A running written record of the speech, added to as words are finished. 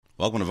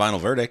Welcome to Vinyl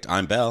Verdict.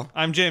 I'm Bell.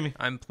 I'm Jamie.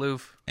 I'm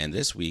Plouffe. And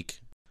this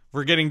week...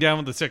 We're getting down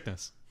with the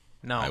sickness.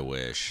 No. I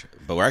wish.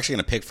 But we're actually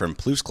going to pick from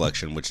Plouffe's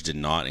collection, which did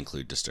not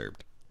include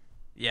Disturbed.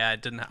 Yeah,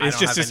 it didn't. It's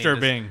just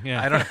disturbing.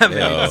 I don't have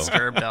any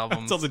Disturbed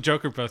albums. It's all the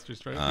Joker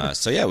posters,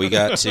 right? We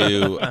got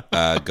to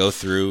go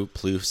through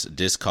Plouffe's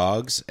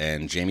Discogs,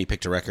 and Jamie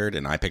picked a record,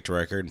 and I picked a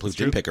record, and Plouffe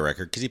didn't pick a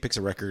record, because he picks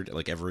a record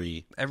like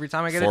every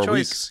time I get 4 a choice.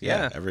 Weeks.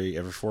 Yeah, every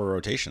 4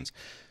 rotations.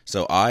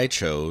 So I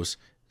chose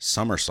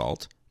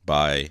Somersault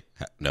by...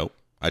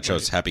 I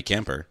chose Happy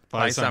Camper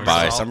by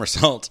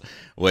Somersault,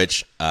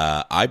 which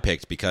I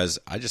picked because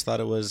I just thought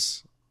it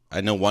was...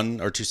 I know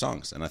 1 or 2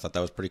 songs, and I thought that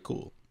was pretty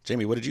cool.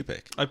 Jamie, what did you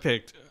pick? I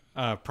picked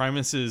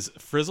Primus's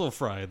Frizzle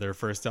Fry, their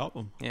first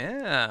album.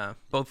 Yeah,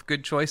 both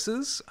good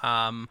choices.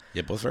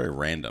 Both very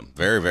random.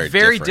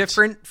 Very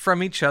different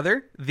from each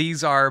other.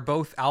 These are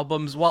both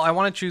albums. Well, I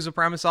want to choose a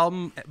Primus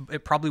album.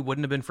 It probably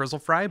wouldn't have been Frizzle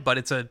Fry, but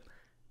it's a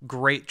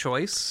great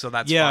choice, so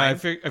that's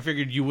fine. I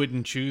figured you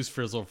wouldn't choose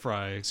Frizzle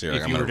Fry so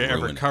if you were to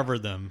ever cover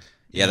them.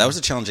 Yeah, that was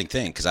a challenging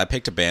thing, because I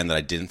picked a band that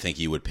I didn't think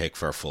you would pick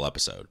for a full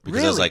episode. Because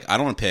really? I was like, I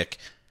don't want to pick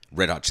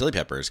Red Hot Chili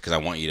Peppers because I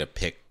want you to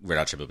pick Red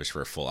Hot Chili Peppers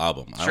for a full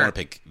album. Sure. I don't want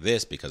to pick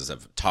this because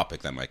of a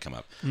topic that might come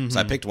up. Mm-hmm. So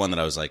I picked one that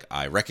I was like,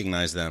 I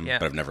recognize them,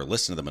 but I've never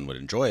listened to them and would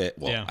enjoy it.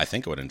 Well, I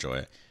think I would enjoy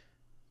it,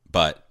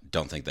 but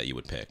don't think that you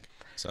would pick.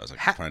 So I was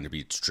like trying to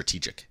be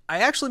strategic.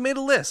 I actually made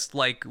a list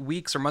like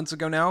weeks or months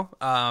ago now,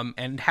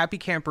 and Happy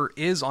Camper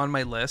is on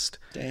my list.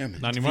 Damn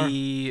it. Not anymore.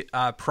 The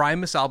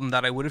Primus album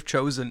that I would have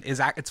chosen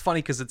is it's funny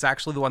because it's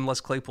actually the one Les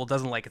Claypool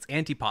doesn't like. It's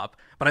Antipop,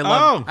 but I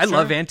love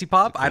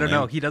Antipop. I don't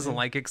know. He doesn't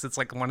like it because it's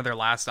like one of their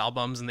last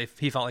albums, and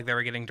he felt like they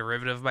were getting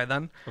derivative by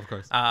then. Of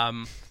course.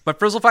 But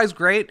Frizzle Fry is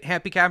great.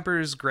 Happy Camper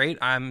is great.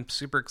 I'm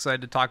super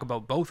excited to talk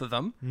about both of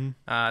them.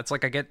 It's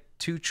like I get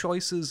 2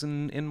 choices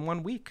in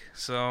 1 week.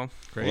 So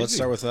well, let's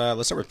start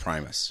with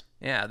Primus.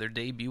 Yeah, their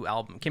debut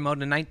album came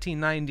out in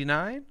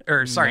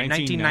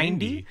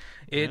 1990.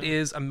 It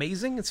is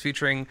amazing. It's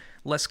featuring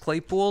Les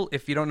Claypool.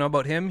 If you don't know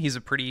about him, he's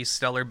a pretty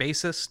stellar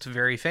bassist,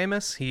 very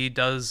famous. He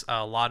does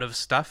a lot of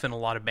stuff in a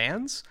lot of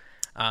bands.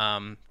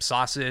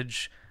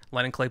 Sausage,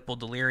 Lennon Claypool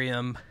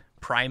Delirium,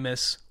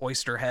 Primus,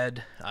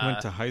 Oysterhead.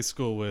 Went to high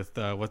school with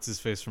what's his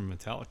face from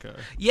Metallica.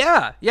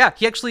 Yeah.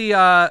 He actually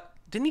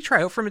didn't he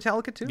try out for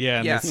Metallica too?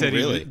 Yeah, and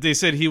they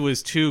said he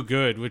was too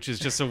good, which is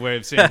just a way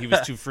of saying he was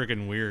too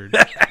freaking weird.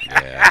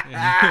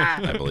 Yeah,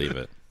 I believe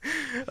it.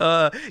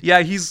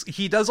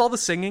 He does all the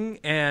singing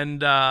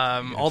and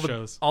all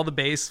the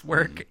bass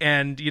work,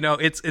 and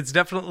it's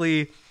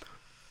definitely.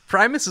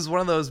 Primus is one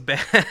of those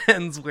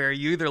bands where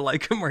you either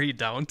like them or you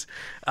don't.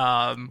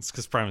 It's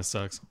because Primus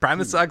sucks.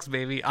 Primus sucks,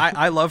 baby.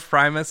 I love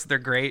Primus. They're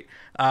great.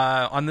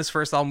 On this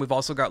first album, we've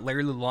also got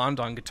Larry Lalonde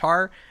on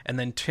guitar and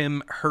then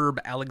Tim Herb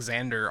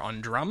Alexander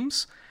on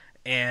drums.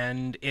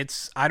 And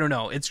I don't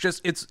know. It's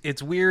just,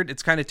 it's weird.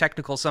 It's kind of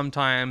technical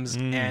sometimes.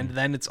 And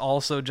then it's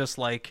also just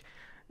like,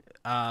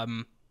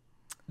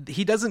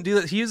 he doesn't do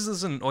that. He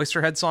uses an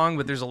Oysterhead song,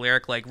 but there's a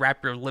lyric like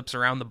 "wrap your lips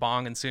around the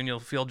bong and soon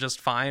you'll feel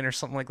just fine" or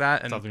something like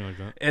that. And something like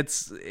that.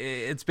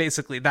 It's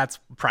basically that's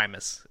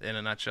Primus in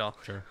a nutshell.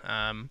 Sure.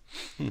 But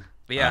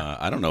yeah,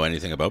 I don't know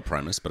anything about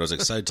Primus, but I was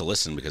excited to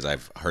listen because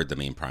I've heard the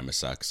meme "Primus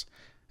sucks,"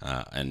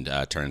 and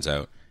turns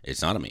out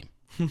it's not a meme.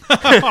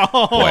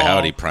 Boy,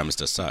 howdy, Primus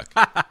does suck.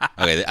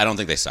 Okay, I don't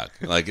think they suck.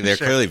 Like they're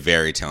clearly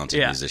very talented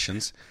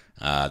musicians.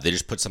 They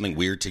just put something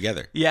weird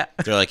together. Yeah,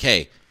 they're like,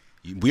 hey.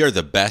 We are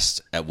the best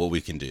at what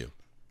we can do.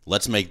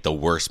 Let's make the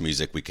worst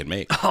music we can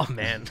make. Oh,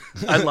 man.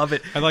 I love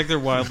it. I like their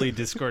wildly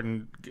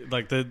discordant...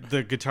 Like,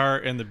 the guitar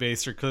and the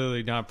bass are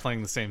clearly not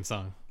playing the same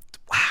song.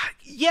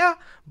 Yeah,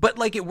 but,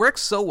 like, it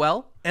works so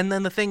well. And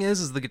then the thing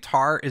is the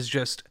guitar is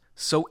just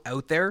so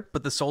out there,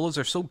 but the solos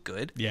are so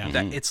good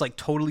that it's, like,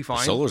 totally fine.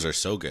 The solos are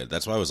so good.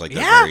 That's why I was like,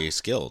 they're very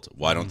skilled.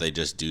 Why don't they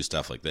just do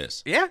stuff like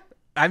this? Yeah.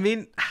 I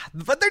mean,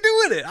 but they're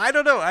doing it. I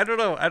don't know how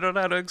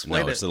to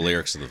explain it. No, it's the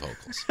lyrics of the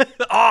vocals.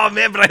 Oh,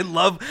 man, but I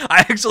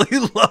actually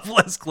love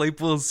Les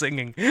Claypool's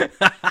singing. Okay.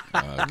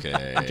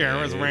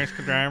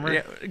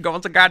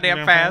 Going so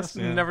goddamn fast.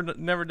 Yeah.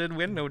 Never did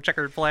win. No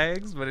checkered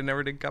flags, but it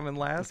never did come in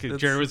last. Okay,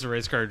 Jerry was a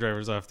race car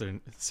driver's off their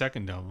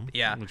second album.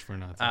 Yeah. Which we're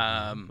not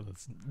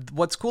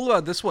what's cool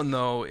about this one,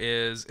 though,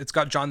 is it's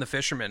got John the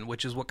Fisherman,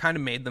 which is what kind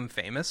of made them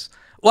famous.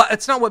 Well,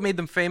 it's not what made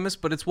them famous,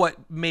 but it's what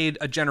made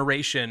a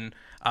generation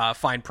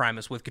find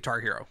Primus with Guitar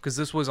Hero, because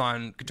this was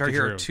on Guitar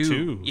Hero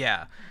 2.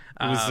 Yeah.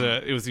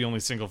 It was the only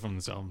single from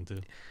this album,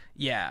 too.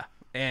 Yeah.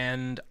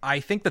 And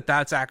I think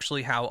that's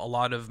actually how a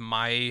lot of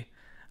me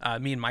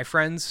and my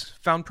friends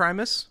found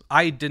Primus.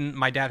 My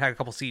dad had a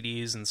couple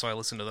CDs, and so I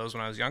listened to those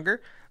when I was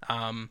younger.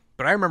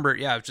 But I remember,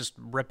 just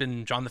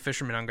ripping John the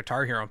Fisherman on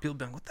Guitar Hero, and people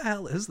being like, what the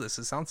hell is this?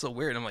 It sounds so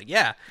weird. I'm like,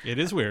 yeah. It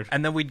is weird.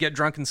 And then we'd get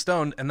drunk and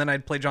stoned, and then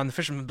I'd play John the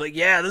Fisherman and be like,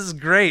 yeah, this is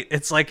great.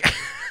 It's like...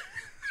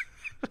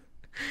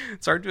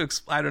 It's hard to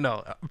explain. I don't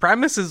know.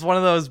 Primus is one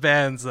of those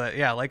bands that,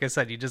 like I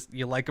said,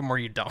 you like them or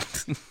you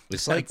don't.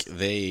 It's like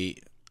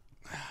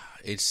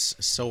it's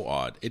so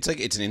odd. It's like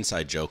it's an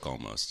inside joke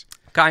almost.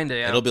 Kinda,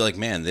 yeah. It'll be like,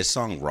 man, this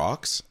song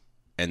rocks,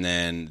 and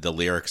then the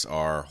lyrics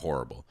are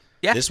horrible.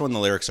 Yeah. This one, the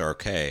lyrics are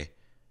okay,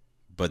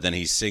 but then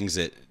he sings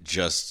it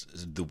just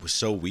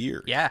so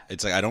weird. Yeah.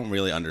 It's like I don't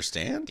really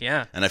understand.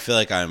 Yeah. And I feel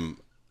like I'm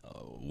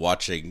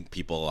watching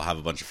people have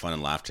a bunch of fun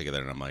and laugh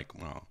together, and I'm like,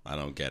 well, I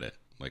don't get it.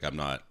 Like, I'm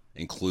not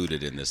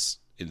included in this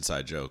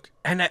inside joke.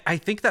 And I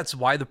think that's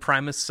why the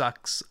Primus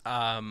Sucks.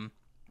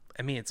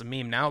 I mean, it's a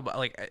meme now, but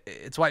like,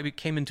 it's why it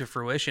came into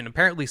fruition.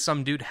 Apparently,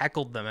 some dude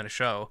heckled them at a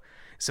show.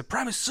 He said,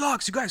 "Primus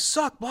sucks. You guys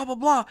suck." Blah blah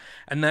blah.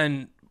 And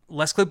then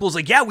Les Claypool's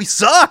like, "Yeah, we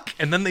suck."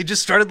 And then they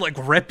just started like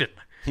ripping.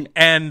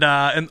 And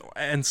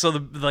so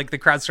the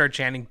crowd started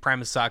chanting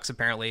Primus Sucks.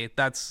 Apparently,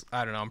 that's,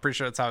 I don't know. I'm pretty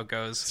sure that's how it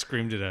goes.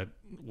 Screamed it at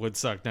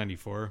Woodstock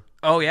 94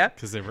 Oh yeah,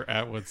 because they were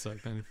at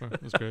Woodstock 94.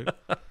 It was great.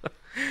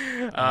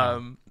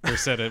 Their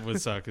set at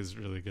Woodstock is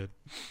really good.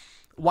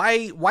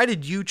 Why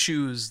did you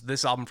choose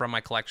this album from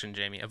my collection,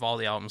 Jamie? Of all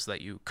the albums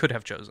that you could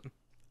have chosen,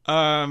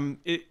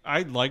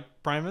 I like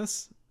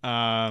Primus.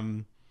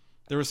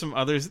 There were some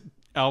other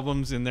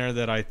albums in there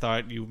that I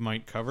thought you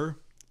might cover.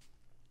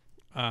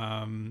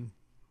 And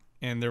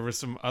there were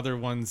some other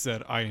ones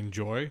that I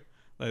enjoy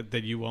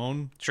that you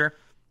own. sure.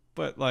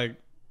 But like,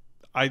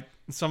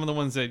 some of the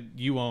ones that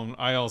you own,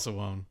 I also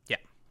own. Yeah,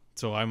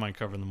 So I might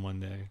cover them one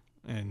day.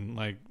 And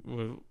like,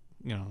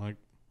 like,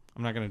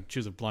 I'm not gonna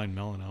choose a Blind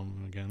Melon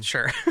album again.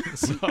 sure.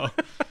 So,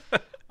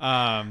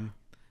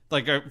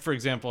 for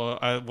example,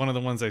 one of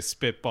the ones I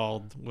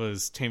spitballed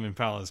was Tame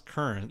Impala's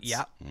Currents.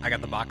 Yeah, I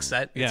got the box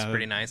set. It's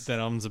pretty nice. That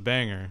album's a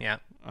banger. Yeah.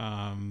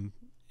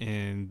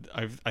 And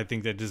I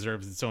think that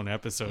deserves its own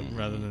episode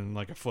rather than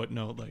like a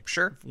footnote, like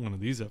Sure. one of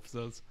these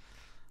episodes.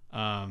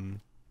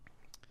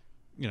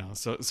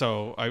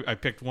 So I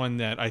picked one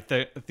that I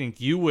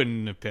think you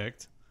wouldn't have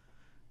picked,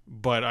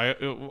 but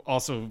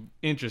also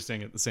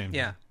interesting at the same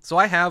Yeah. time. So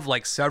I have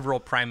like several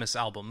Primus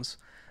albums.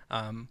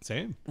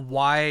 Same.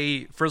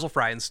 Why Frizzle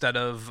Fry instead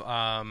of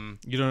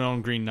You don't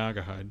own Green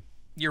Nagahide.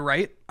 You're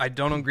right. I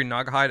don't own Green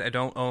Nagahide. I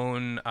don't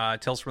own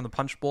Tales from the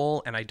Punch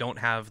Bowl, and I don't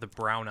have the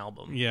Brown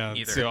album. Yeah,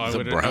 either. so I The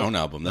would've- Brown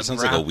album. That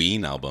sounds like a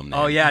Ween album. Name.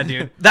 Oh yeah,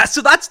 dude. That's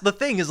the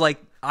thing is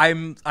like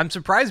I'm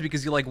surprised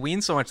because you like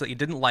Ween so much that you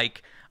didn't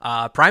like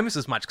Primus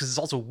as much because it's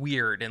also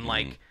weird and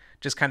like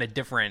just kind of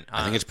different.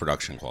 I think it's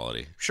production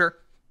quality. Sure.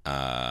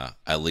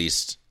 At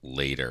least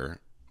later.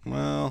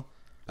 Well,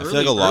 I feel Early-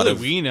 like a lot early of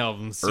Ween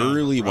albums. sound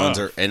early ones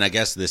rough. are, and I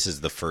guess this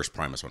is the first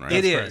Primus one, right?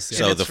 It correct, is. yeah.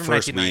 So and it's the from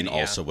first Ween 1990, yeah.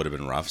 also would have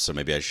been rough, so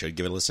maybe I should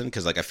give it a listen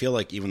because, like, I feel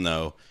like even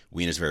though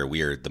Ween is very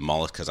weird, the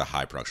Mollusk has a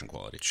high production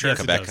quality. Sure. Yes,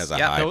 it Quebec does. has a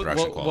Yeah. high Well,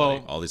 production well,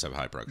 quality. All these have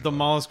high production. The quality.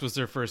 Mollusk was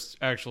their first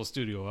actual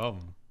studio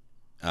album.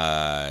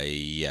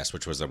 Yes,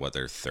 which was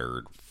their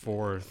third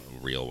Fourth,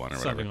 real one or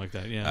something whatever. like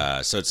that.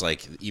 Yeah. So it's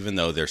like even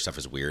though their stuff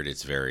is weird,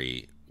 it's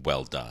very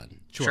well done.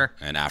 Sure.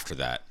 And after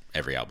that,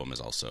 every album is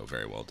also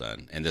very well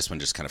done. And this one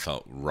just kind of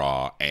felt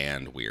raw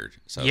and weird.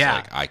 So Yeah.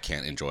 it's like I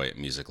can't enjoy it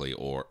musically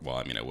or, well,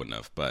 I mean, I wouldn't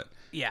have, but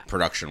Yeah.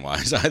 production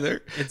wise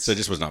either. So it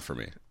just was not for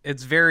me.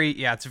 It's very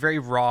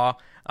raw.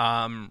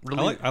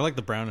 Really. I like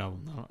the Brown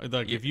album though.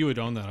 Like if you had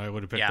owned that, I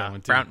would have picked Yeah, that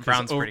one too.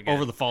 Brown's pretty good.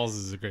 Over the Falls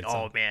is a great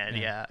song. Oh man,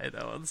 yeah, I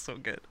know, it's so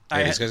good.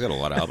 Yeah, these guys got a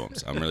lot of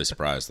albums. I'm really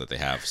surprised that they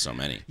have so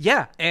many.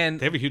 Yeah, and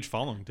They have a huge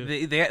following too.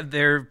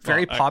 they're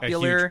very Well, a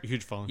popular.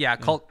 huge following. Yeah,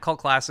 cult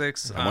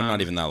classics. And one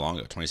not even that long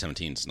ago.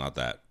 2017 is not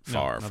that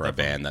far not for that a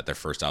band that their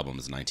first album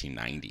is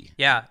 1990.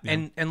 Yeah,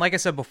 and like I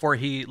said before,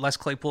 Les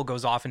Claypool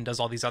goes off and does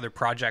all these other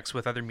projects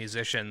with other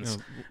musicians,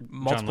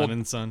 John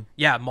Lennon's son.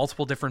 yeah,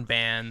 multiple different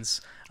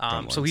bands.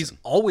 So he's Lennon.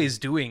 always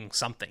doing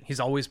something. He's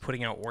always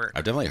putting out work.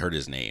 I've definitely heard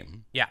his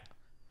name. Yeah,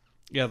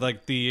 Yeah,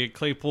 like the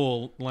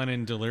Claypool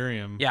Lennon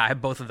Delirium. yeah, I have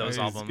both of those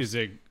albums.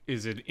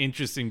 Is an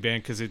interesting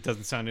band because it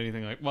doesn't sound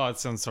anything like. Well, it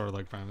sounds sort of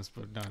like Primus,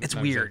 but not. It's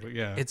not weird. exactly,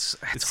 yeah, It's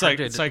like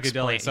hard to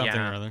psychedelic explain, something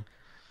yeah. or other.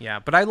 Yeah,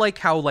 but I like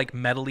how like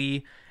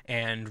metally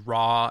and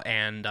raw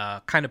and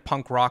kind of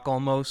punk rock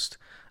almost.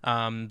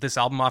 This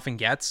album often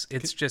gets.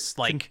 It's just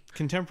like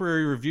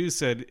Contemporary reviews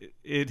said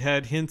it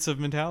had hints of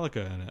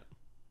Metallica in it.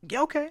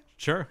 yeah, okay.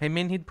 Sure. I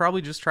mean, he'd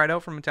probably just tried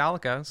out for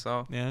Metallica,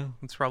 so Yeah.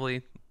 it's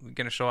probably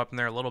gonna show up in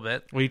there a little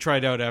bit. Well, he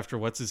tried out after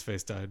what's his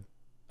face died.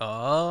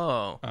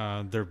 Oh,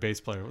 Their bass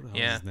player. What the hell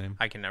yeah. is his name?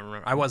 I can never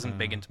remember. I wasn't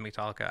big into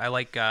Metallica. I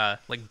like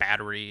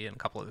Battery and a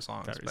couple other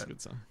songs. Battery's but a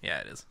good song. yeah,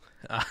 it is.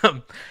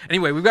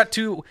 Anyway, we've got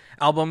 2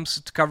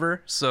 albums to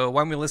cover, so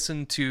why don't we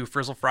listen to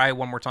Frizzle Fry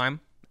one more time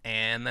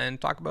and then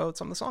talk about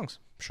some of the songs.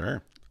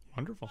 Sure.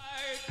 Wonderful.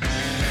 Too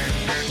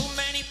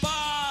many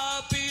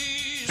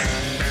puppies.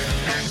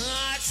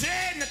 I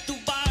said not to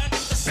bark at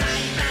the sight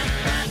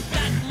of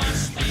that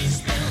must be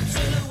still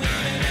to the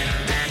women.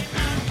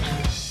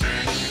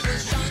 He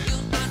was young,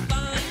 you're not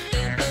blind,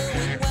 and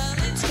doing well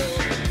in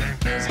school.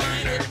 His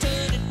mind would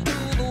turn into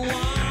the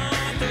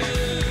water.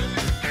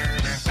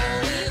 Oh,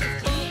 with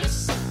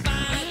focus of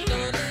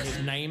fire, his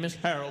name is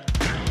Harold.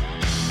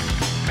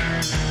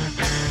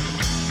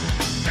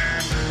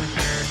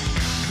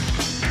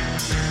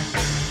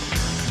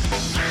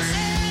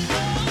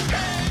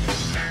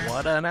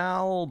 What an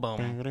album!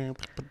 For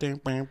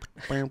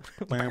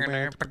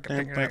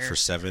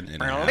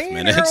 7.5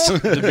 minutes.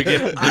 The,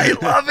 begin- I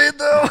love it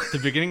though. the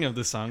beginning of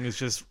the song is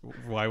just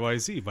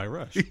YYZ by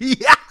Rush.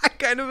 Yeah. It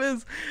kind of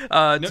is.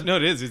 No,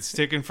 it is. It's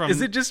taken from.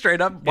 Is it just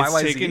straight up It's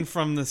YYZ? taken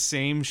from the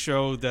same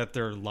show that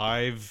their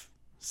live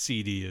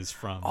CD is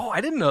from. Oh,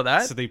 I didn't know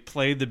that. So they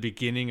played the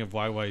beginning of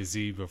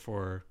YYZ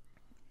before,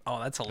 Oh,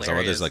 that's Is hilarious. that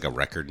why there's like a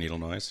record needle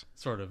noise?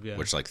 sort of. Yeah.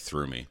 Which like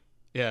threw me.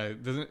 Yeah.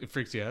 It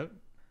freaks you out?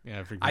 Yeah,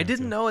 it freaked me I out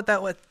didn't too. know what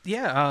that was.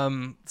 Yeah.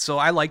 So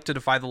I like to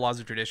defy the laws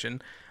of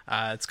tradition.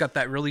 It's got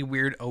that really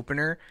weird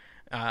opener.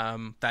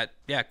 Cool.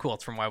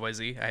 It's from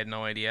YYZ. I had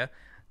no idea.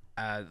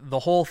 The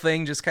whole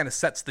thing just kind of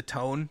sets the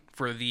tone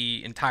for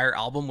the entire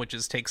album, which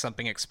is take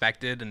something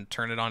expected and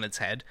turn it on its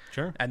head.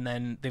 Sure. And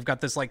then they've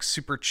got this like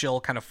super chill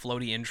kind of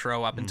floaty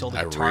intro up until the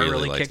I guitar really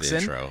really like kicks the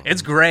in. intro.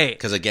 It's great.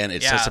 Because again,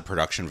 it Yeah. sets the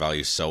production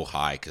value so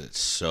high because it's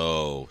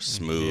so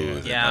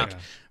smooth. Yeah. And,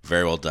 like,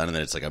 very well done, and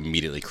then it's like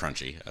immediately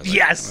crunchy. I was like,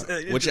 Yes.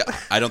 which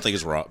I don't think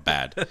is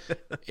bad.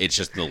 It's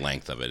just the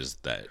length of it is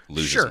that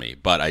loses Sure. me.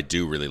 But I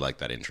do really like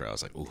that intro. I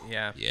was like, ooh,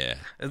 Yeah. yeah.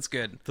 It's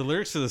good. The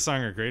lyrics to the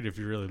song are great if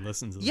you really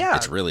listen to them. Yeah.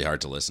 It's really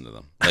hard to listen to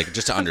them, like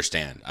just to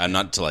understand. I'm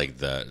not to like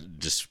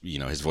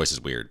his voice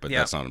is weird, but Yeah.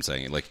 that's not what I'm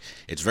saying. Like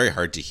it's very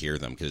hard to hear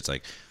them because it's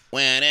like.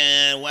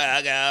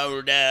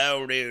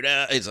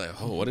 It's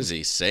like, oh, what is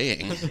he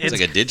saying? It's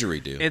like a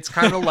didgeridoo. It's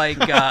kind of like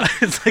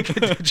it's like a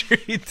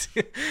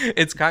didgeridoo.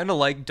 It's kind of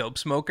like Dope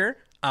Smoker,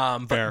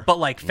 Fair. but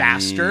like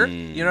faster.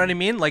 You know what I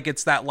mean? Like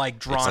it's that like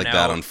drawn It's like out.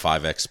 that on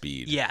 5x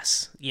speed.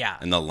 Yes. Yeah.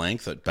 And the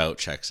length about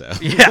checks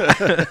out.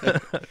 Yeah.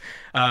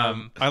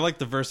 I like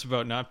the verse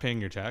about not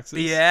paying your taxes.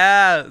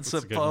 Yeah. a good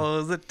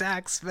Suppose a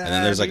tax man. And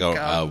then there's like a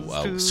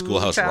comes to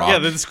Schoolhouse town. Rock. Yeah,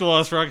 then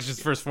Schoolhouse Rock is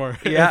just first four.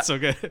 Yeah. It's so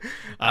good.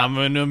 I'm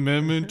an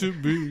amendment to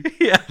be.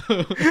 Yeah.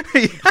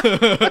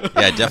 Yeah,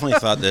 I definitely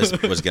thought this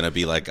was going to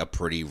be like a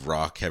pretty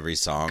rock heavy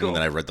song. Cool. And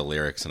then I read the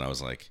lyrics and I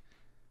was like,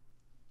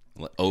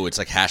 oh, it's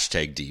like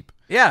hashtag deep.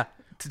 Yeah.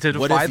 To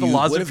defy the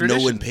laws what of if no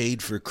tradition. one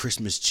paid for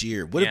Christmas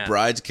cheer? What Yeah. if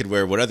brides could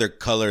wear whatever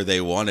color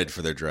they wanted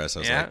for their dress? I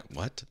was Yeah. like,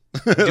 what?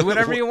 Do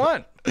whatever you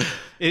want.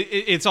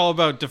 It's all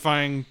about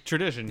defying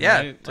tradition. Yeah,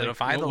 right? to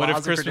defy the what laws if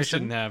of Christmas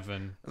tradition. didn't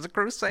happen? It's a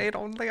crusade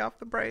only of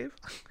the brave.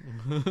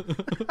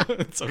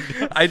 It's so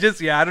good. I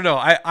don't know.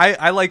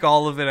 I like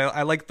all of it.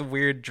 I like the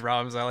weird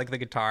drums. I like the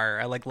guitar.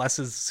 I like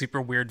Les's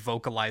super weird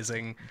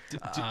vocalizing.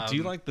 Do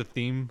you like the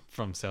theme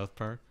from South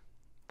Park?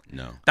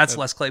 No. That's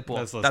Les Claypool.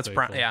 that's Les That's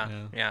Claypool, yeah,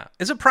 yeah. yeah.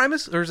 Is it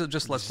Primus or is it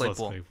just Les Just Les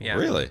Claypool? Claypool. Yeah.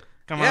 Really?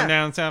 Come Yeah. on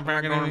down, South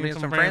Park. We're gonna meet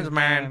some friends,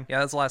 man. Yeah,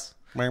 that's Les.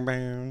 Bang,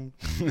 bang.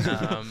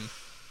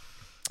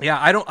 Yeah,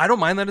 I don't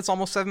mind that it's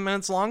almost 7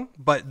 minutes long,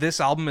 but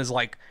this album is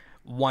like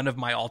one of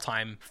my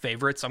all-time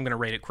favorites. I'm gonna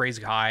rate it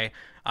crazy high.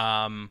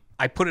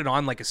 I put it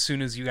on like as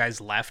soon as you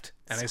guys left,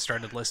 and I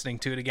started listening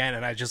to it again,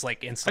 and I just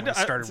like instantly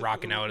started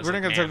rocking out. I was We're not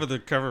like, going to talk man. about the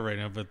cover right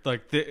now, but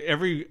like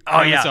every Oh,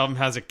 Primus yeah. album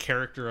has a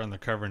character on the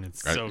cover, and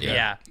it's so good.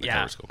 Yeah, the yeah.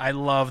 cover's cool. I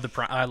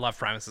love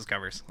Primus's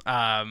covers.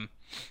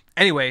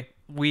 Anyway,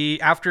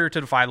 after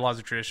To Defy the Laws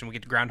of Tradition, we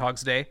get to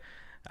Groundhog's Day.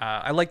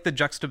 I like the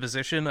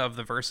juxtaposition of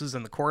the verses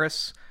and the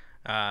chorus.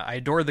 I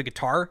adore the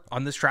guitar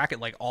on this track at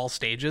like all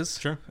stages.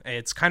 Sure.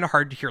 It's kind of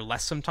hard to hear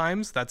less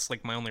sometimes. That's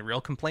like my only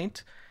real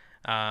complaint.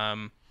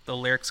 The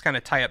lyrics kind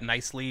of tie up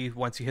nicely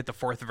once you hit the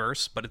fourth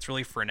verse, but it's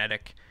really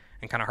frenetic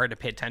and kind of hard to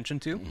pay attention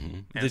to.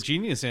 And The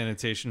Genius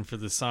annotation for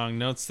the song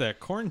notes that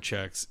Corn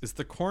Chex is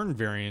the corn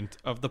variant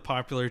of the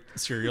popular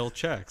cereal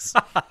Chex.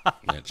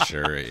 It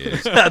sure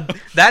is.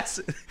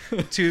 that's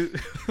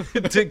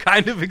to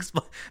kind of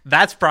explain.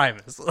 That's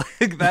Primus.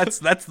 Like that's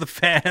the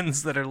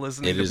fans that are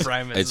listening It to is.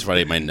 Primus. It's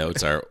funny. My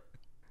notes are,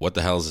 what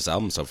the hell is this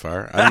album so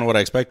far? I don't know what I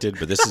expected,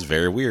 but this is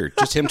very weird.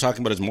 Just him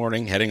talking about his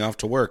morning, heading off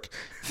to work.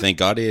 Thank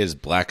God he has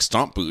black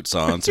stomp boots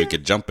on so he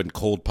could jump in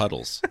cold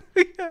puddles.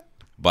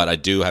 But I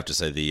do have to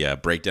say the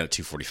breakdown at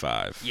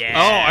 2:45. Yeah.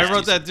 Oh, I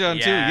wrote that down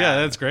too. Yeah. Yeah,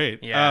 that's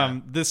great. Yeah.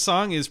 This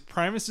song is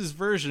Primus's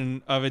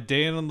version of A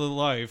Day in the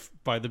Life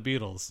by the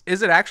Beatles.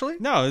 Is it actually?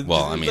 No, it's, Well,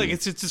 just, I mean- like,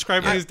 it's just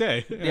describing his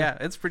day. Yeah,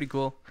 it's pretty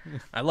cool.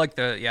 I like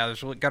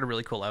there's got a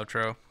really cool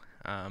outro.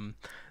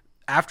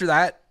 After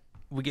that,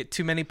 we get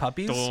Too Many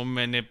Puppies. So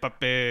many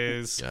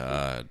puppies.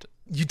 God.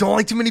 You don't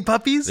like Too Many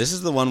Puppies? This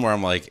is the one where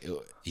I'm like,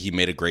 he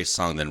made a great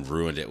song, then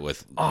ruined it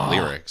with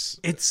lyrics.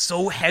 It's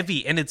so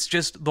heavy, and it's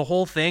just the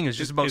whole thing is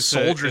just about It's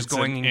soldiers it's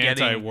going an and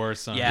getting anti-war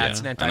song. Yeah, it's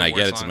an anti-war And I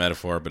get song. it's a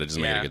metaphor, but it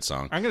doesn't make it Yeah. a good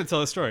song. I'm going to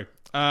tell a story.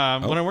 When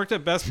I worked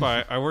at Best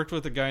Buy, I worked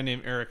with a guy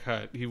named Eric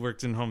Hutt. He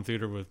worked in home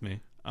theater with me.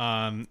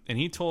 And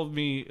he told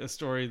me a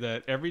story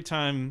that every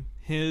time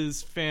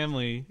his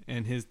family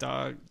and his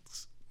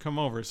dogs come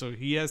over, so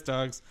he has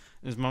dogs,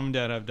 and his mom and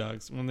dad have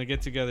dogs. When they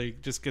get together, he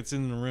just gets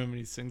in the room and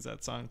he sings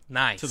that song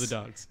Nice to the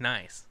dogs.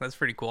 Nice. That's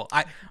pretty cool.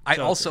 I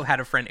also had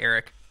a friend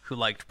Eric who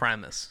liked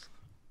Primus.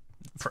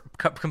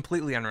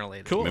 Completely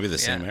unrelated. Cool. Maybe the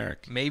same Yeah.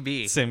 Eric.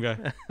 Maybe. Same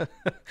guy.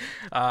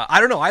 I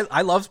don't know.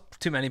 I love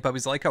Too Many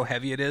Puppies. I like how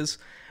heavy it is.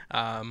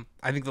 I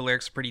think the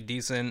lyrics are pretty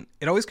decent.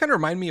 It always kind of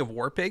reminded me of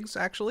War Pigs,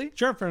 actually.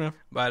 Sure, fair enough.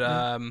 But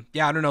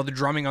yeah, I don't know. The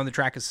drumming on the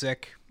track is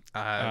sick.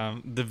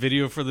 The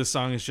video for this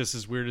song is just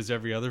as weird as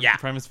every other Yeah.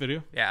 Primus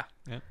video. Yeah.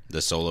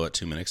 The solo at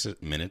 2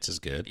 minutes is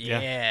good.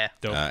 Yeah.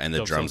 Dope. And the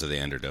Dope drums song. at the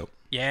end are dope.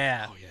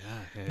 Yeah.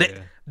 Yeah.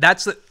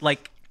 That's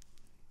like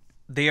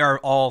they are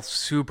all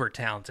super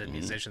talented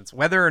musicians.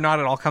 Whether or not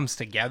it all comes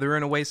together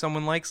in a way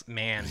someone likes,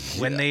 man,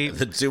 when they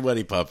the Too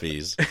Many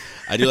Puppies.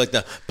 I do like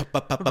the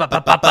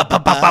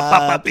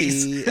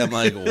puppies. I'm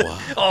like, wow.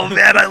 oh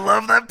man, I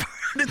love that part.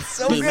 It's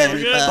so good. Yeah,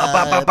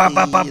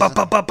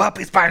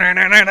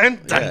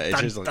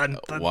 it's just like,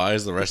 why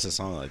is the rest of the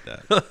song like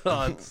that?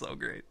 Oh, it's so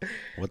great.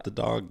 What the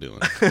dog doing?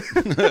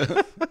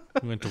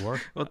 He went to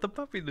work. What the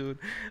puppy doing?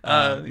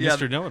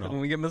 Mr. Know-It-All.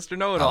 When we get Mr.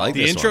 Know-It-All. I like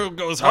The this intro one.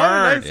 goes Oh,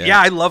 hard. nice.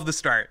 Yeah, I love the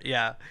start.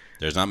 Yeah.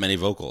 There's not many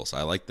vocals.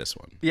 I like this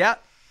one. Yeah.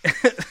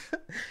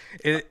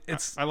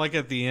 It's I like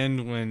at the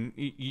end when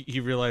he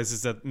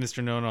realizes that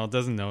Mr. Know-It-All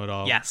doesn't know it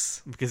all.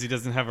 yes. Because he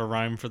doesn't have a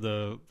rhyme for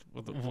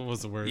what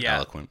was the word? Yeah.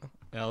 Eloquent.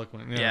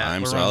 Eloquent. Yeah.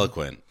 I'm so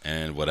eloquent,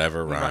 and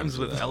whatever Rhymes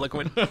with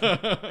eloquent.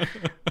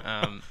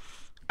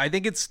 I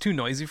think it's too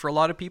noisy for a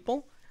lot of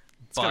people.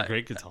 It's got a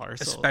great guitar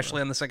solo.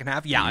 Especially on the second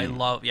half. Yeah, I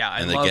love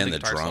And love again, the the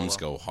guitar drums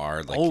solo. go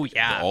hard. Like, Oh,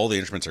 yeah. all the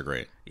instruments are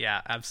great.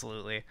 Yeah,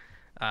 absolutely.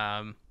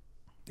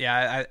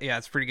 Yeah,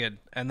 it's pretty good.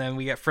 And then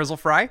we get Frizzle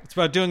Fry. It's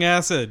about doing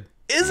acid.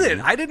 Is it?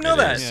 I didn't know It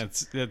that.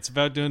 is. Yeah, it's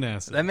about doing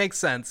acid. That makes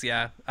sense.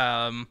 Yeah.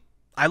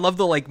 I love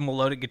the like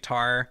melodic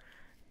guitar.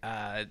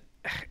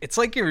 It's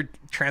like you're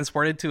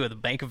transported to the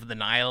bank of the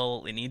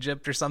Nile in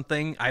Egypt or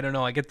something. I don't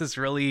know. I get this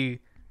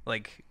really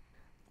like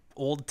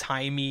old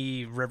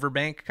timey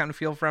riverbank kind of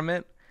feel from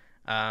it.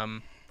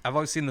 I've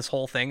always seen this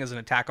whole thing as an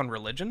attack on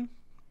religion,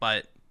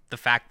 but the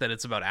fact that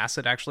it's about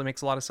acid actually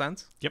makes a lot of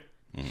sense. Yep.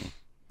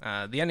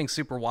 The ending's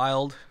super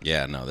wild.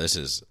 Yeah, no, this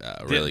is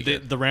really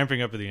good. The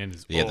ramping up at the end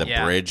is Yeah, the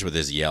Yeah. bridge with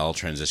his yell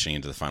transitioning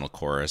into the final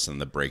chorus and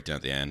the breakdown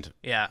at the end.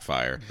 Yeah.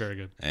 Fire. very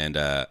good. And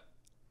the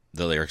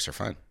lyrics are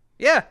fun.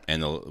 Yeah.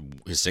 And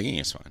his singing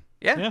is fun.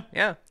 Yeah.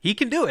 Yeah. He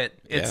can do it.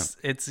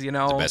 It's you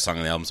know Best song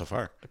on the album so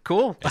far.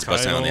 cool. It's the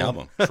best song on the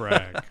album.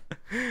 Track.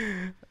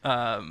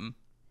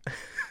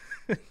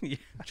 Yeah.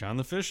 John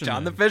the Fisherman.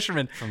 John the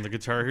Fisherman. From the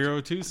Guitar Hero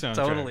 2 soundtrack.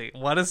 Totally.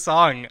 What a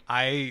song.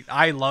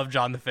 I love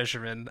John the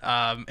Fisherman.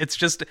 It's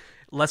just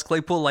Les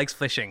Claypool likes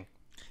fishing.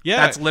 Yeah,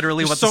 That's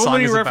literally there's what the so song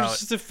many is about.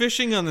 references to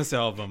fishing on this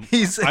album.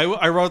 He's-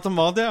 I wrote them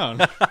all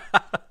down.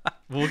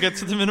 We'll get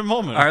to them in a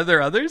moment. Are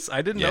there others?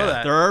 I didn't know Yeah.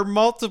 that. There are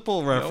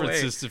multiple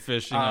references to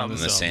fishing on And this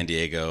the album. San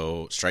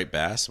Diego striped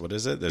bass. What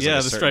is it? There's Yeah, like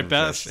a the certain striped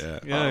bass. fish, Yeah,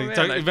 Oh, he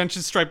man, he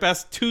mentioned striped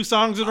bass 2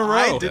 songs in a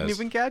row. I didn't Yes.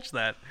 even catch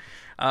that.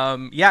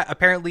 Yeah,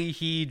 apparently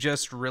he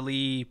just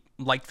really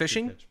liked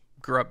fishing.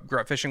 Grew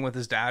up fishing with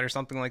his dad or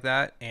something like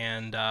that,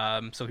 and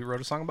so he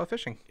wrote a song about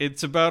fishing.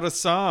 It's about a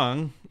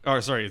song.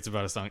 Or sorry, it's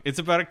about a song. It's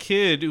about a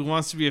kid who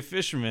wants to be a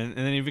fisherman,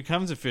 and then he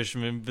becomes a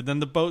fisherman, but then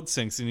the boat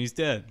sinks and he's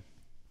dead.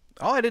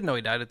 Oh, I didn't know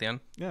he died at the end.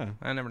 Yeah.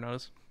 I never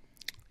noticed.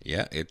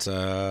 Yeah, it's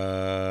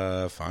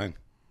fine.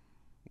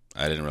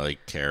 I didn't really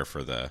care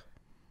for the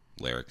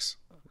lyrics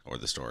or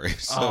the story.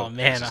 So Oh,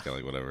 man. it's just kind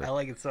of like whatever. I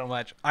like it so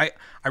much. I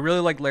really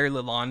like Larry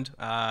Lalonde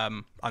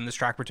on this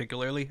track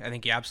particularly. I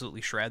think he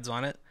absolutely shreds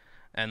on it.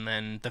 And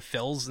then the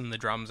fills and the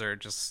drums are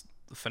just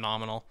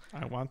phenomenal.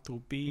 I want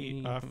to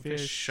be a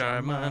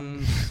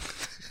fisherman.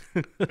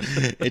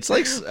 It's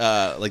like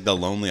the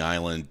Lonely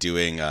Island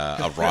doing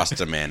a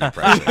Rasta Man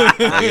impression. Like,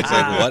 it's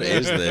like, what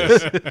is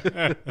this?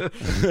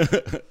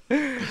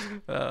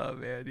 Oh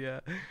man, yeah.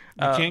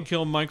 You can't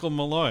kill Michael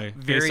Malloy.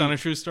 very- Based on a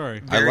true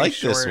story. I Very like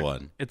this short-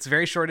 one. It's a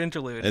very short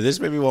interlude. And this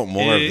made me want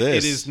more of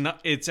this. It is not.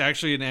 It's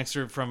actually an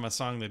excerpt from a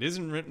song that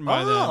isn't written by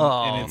them,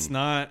 Oh. and it's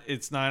not.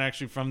 It's not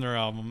actually from their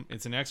album.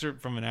 It's an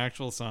excerpt from an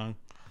actual song.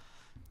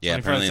 Yeah, 25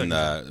 apparently in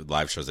the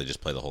live shows they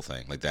just play the whole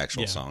thing, like the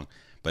actual Yeah. song.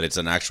 But it's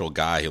an actual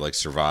guy who like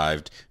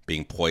survived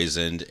being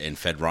poisoned and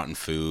fed rotten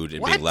food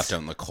and What? being left out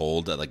in the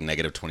cold at like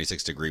negative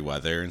 26-degree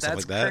weather and That's stuff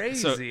like that.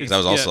 crazy. So- 'Cause I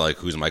was also Yeah. like,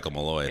 who's Michael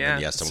Malloy? And Yeah. then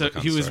he has someone So to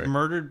come he was story.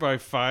 murdered by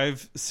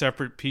 5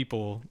 separate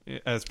people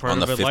as part on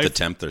the of a fifth life.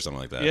 attempt or something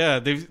like that. Yeah,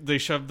 they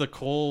shoved the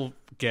coal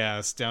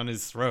gas down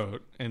his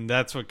throat, and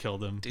that's what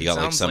killed him. He got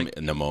like Sounds some like-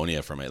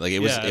 pneummonia from it. Like it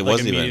was, Yeah, it like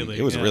wasn't even. immediately,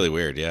 It was yeah. really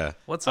weird. Yeah.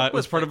 What's It up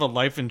was with part of a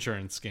life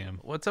insurance scam.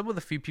 what's up with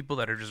a few people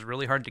that are just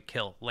really hard to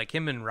kill, like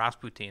him and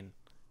Rasputin?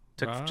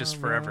 Took just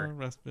forever.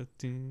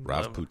 Rasputin.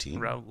 Rasputin.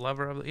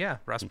 Lover, yeah,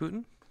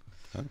 Rasputin.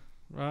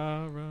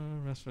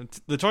 Rasputin.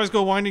 The toys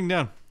go winding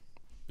down.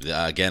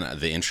 Again,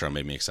 the intro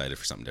made me excited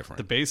for something different.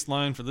 The bass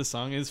line for this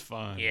song is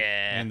fun. Yeah.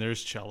 And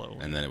there's cello.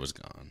 And then it was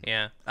gone.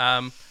 Yeah.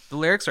 The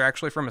lyrics are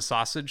actually from a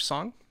Sausage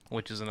song,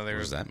 which is another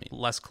does that mean?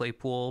 Les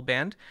Claypool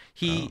band.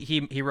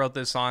 He wrote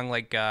this song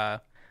like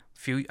a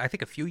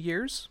few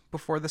years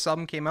before this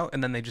album came out,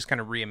 and then they just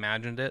kind of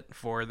reimagined it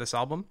for this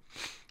album.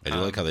 I do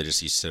like how they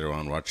just used to sit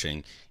around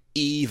watching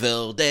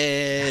Evil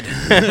Dead.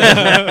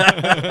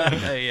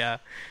 Yeah.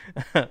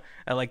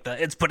 I like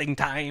the it's pudding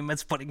time.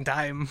 Part Pudding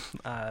about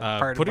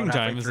halfway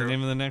Time is the through.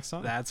 name of the next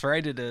song. That's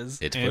right, it is.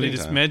 It's and pudding it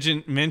is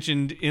time.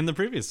 mentioned in the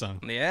previous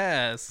song.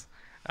 Yes.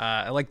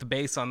 I like the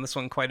bass on this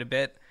one quite a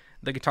bit.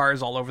 The guitar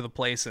is all over the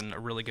place in a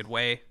really good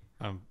way.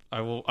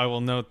 I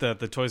will note that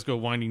the toys go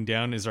winding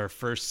down is our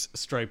first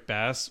striped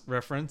bass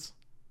reference.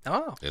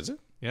 Oh, Is it?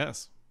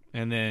 Yes.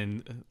 And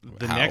then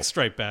the How? next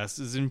striped bass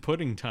is in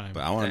Pudding Time.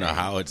 But I want to know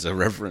how it's a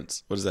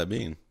reference. What does that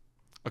mean?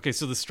 Okay,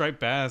 so the striped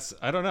bass,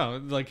 I don't know.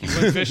 Like, he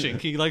went fishing.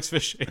 He likes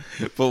fishing.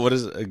 But what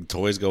does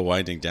toys go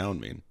winding down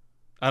mean?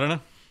 I don't know.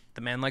 The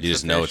man likes You to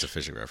just know fish. it's a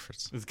fishing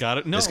reference. It's got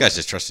it. No. This guy's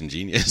just trusting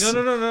genius.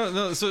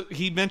 No. So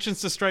he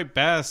mentions the striped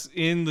bass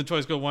in the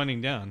Toys Go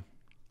Winding Down.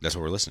 That's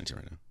what we're listening to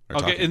right now. Or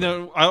Okay, talking and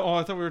about. then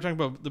I thought we were talking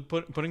about the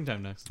pudding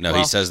time next. No,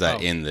 he says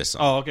that in this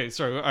song. Oh, okay.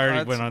 Sorry, I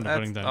already went on to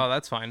pudding time. Oh,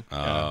 that's fine. Oh,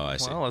 I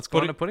see. Well, let's go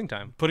on to pudding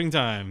time. Pudding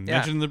time. Yeah.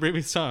 Mentioned in the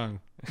previous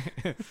song.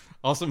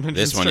 Also mentioned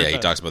This one, striped he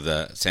bass. talks about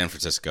the San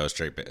Francisco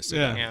straight bass.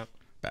 Yeah. Yeah.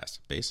 Bass.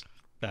 Bass?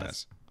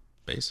 Bass.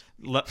 Bass?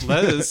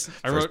 Les,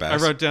 I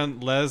bass. wrote down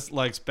Les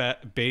likes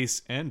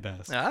bass and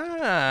bass.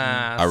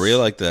 Ah. I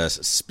really like the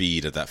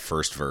speed of that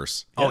first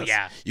verse. Oh, Yes.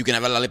 yeah. You can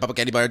have a lollipop, a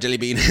candy bar, a jelly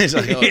bean. It's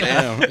like, oh,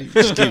 damn. It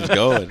just keeps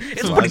going.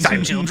 It's pudding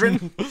time,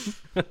 children.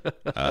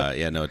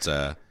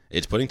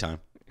 It's pudding time.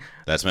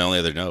 That's my only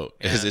other note.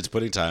 Is it's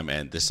pudding time,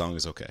 and this song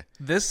is okay.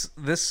 This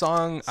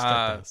song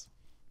Striped bass.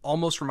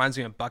 almost reminds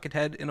me of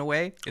Buckethead in a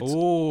way.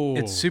 Oh.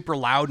 It's super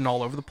loud and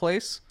all over the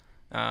place.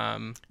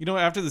 You know,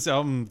 after this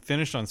album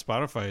finished on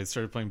Spotify, it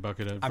started playing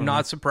Buckethead. I'm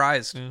not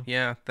surprised.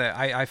 Yeah, that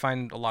I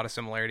find a lot of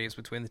similarities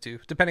between the two,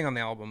 depending on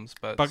the albums.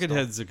 But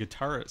Buckethead's a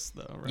guitarist,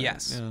 though, right?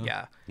 yes,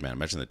 yeah. Man,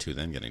 imagine the two of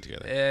them getting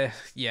together.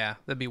 Yeah,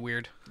 that'd be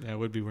weird. Yeah, it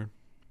would be weird.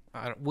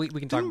 We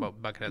can talk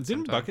about Buckethead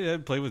Didn't sometime.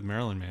 Buckethead play with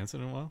Marilyn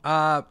Manson in a while?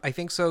 I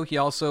think so. He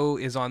also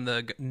is on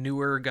the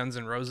newer Guns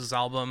N' Roses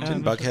album.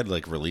 Didn't Buckhead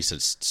like release a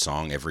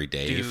song every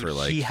day Dude, for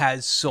like he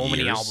has so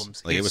many years?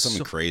 albums. Like, it It's was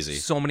something crazy.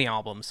 So many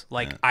albums.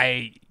 Like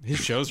His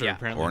shows are Yeah.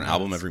 apparently or an nuts.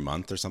 album every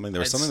month or something.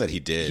 There was something that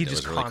he did He that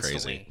just was really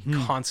crazy.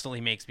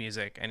 constantly makes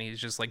music, and he's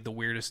just like the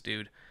weirdest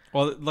dude.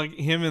 Well, like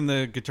him and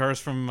the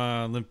guitarist from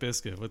Limp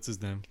Bizkit. What's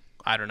his name?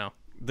 I don't know.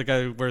 The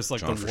guy who wears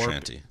like John the warp.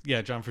 Frusciante.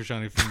 Yeah, John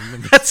Frusciante from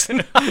Limp That's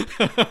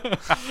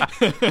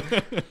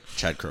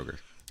Chad Kroger.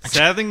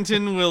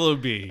 Sathington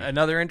Willoughby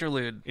another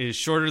interlude. is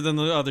shorter than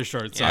the other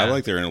short songs. I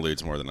like their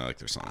interludes more than I like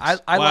their songs.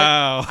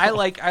 Wow. I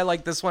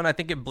like this one. I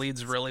think it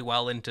bleeds really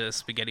well into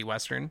spaghetti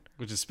western.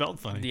 Which is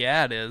spelled funny.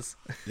 Yeah, it is.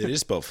 It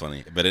is spelled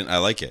funny, but I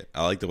like it.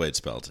 I like the way it's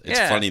spelled. It's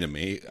Yeah. funny to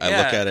me. I Yeah.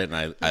 look at it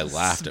and I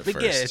laughed at first.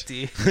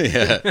 Spaghetti.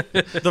 Yeah.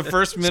 The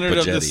first minute of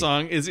the Spaghetti.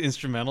 song is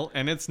instrumental,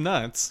 and it's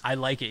nuts. I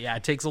like it. Yeah,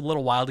 it takes a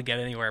little while to get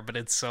anywhere, but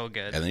it's so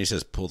good. And then he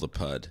says, pull the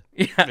pud.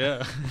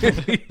 Yeah.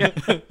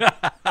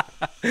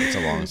 It's a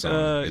long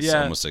song. It's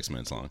yeah. almost 6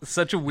 minutes long.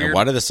 Such a And weird.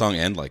 why did the song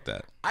end like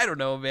that? I don't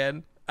know,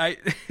 man.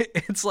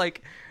 It's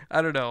like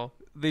I don't know.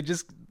 They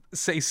just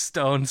say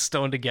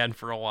stoned again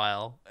for a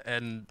while,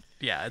 and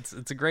yeah, it's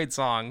a great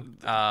song.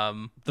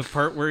 The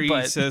part where he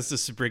But- says the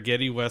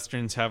spaghetti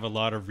westerns have a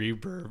lot of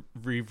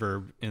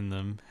reverb in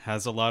them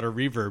has a lot of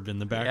reverb in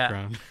the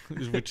background,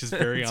 which is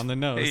very on the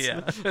nose.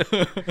 Yeah.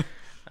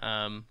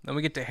 Then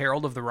we get to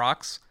Herald of the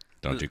Rocks.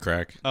 Don't do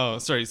crack. Oh,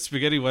 sorry.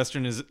 Spaghetti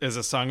Western is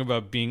a song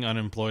about being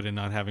unemployed and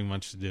not having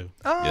much to do.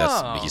 Oh,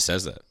 Yeah, he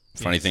says that.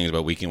 Funny things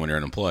about weekend when you're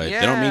unemployed.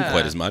 They don't mean Yeah.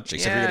 quite as much,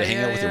 except you get to hang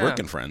Yeah, out with your yeah.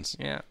 working friends.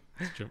 yeah.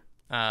 It's true.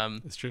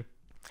 It's true.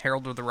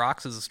 Herald of the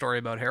Rocks is a story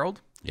about Harold.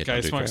 Yeah, Guy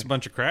don't do smokes crack. a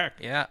bunch of crack.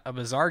 Yeah, a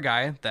bizarre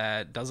guy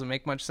that doesn't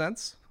make much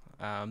sense.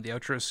 The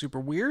outro is super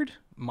weird.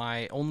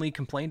 My only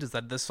complaint is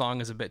that this song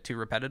is a bit too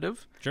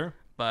repetitive. Sure.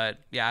 But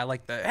yeah, I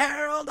like the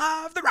Herald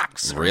of the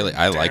Rocks. Really,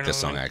 I like this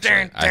song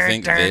actually. I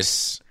think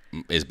this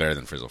is better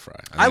than Frizzle Fry.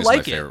 I think like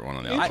it's my it. favorite one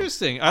on the album.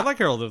 Interesting. I like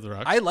Herald of the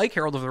Rocks. I like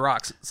Herald of the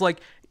Rocks. It's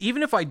like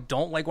even if I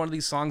don't like one of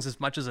these songs as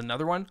much as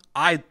another one,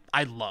 I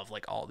love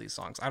like all of these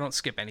songs. I don't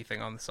skip anything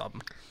on this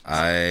album.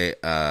 I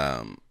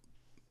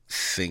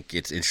think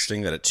it's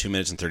interesting that at 2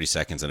 minutes and 30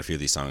 seconds in a few of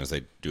these songs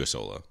they do a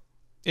solo.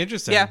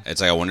 Interesting. Yeah.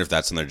 It's like I wonder if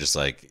that's when they're just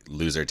like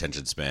lose their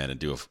attention span and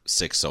do a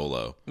sick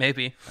solo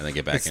Maybe. and then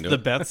get back It's into the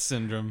it. Beth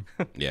syndrome.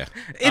 Yeah.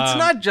 It's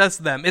not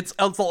just them. It's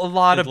a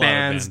lot of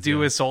bands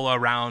do yeah. a solo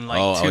around like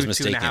Oh, I was 2.5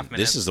 mistaken. minutes.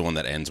 This is the one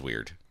that ends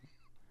weird.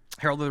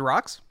 Herald of the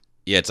Rocks?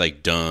 Yeah, it's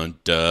like dun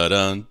dun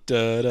dun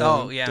dun.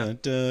 Oh, yeah. Dun,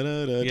 dun,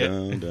 dun, dun, Yeah.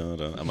 dun, dun,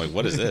 dun. I'm like,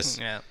 what is this?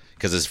 Yeah.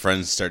 Because his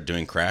friends start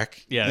doing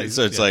crack. Yeah,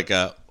 So it's yeah. like,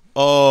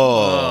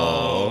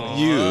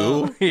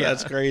 you.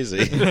 That's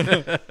crazy.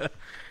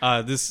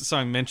 This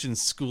song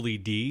mentions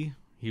Schoolie D.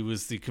 He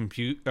was the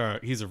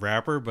he's a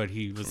rapper, but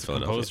he was the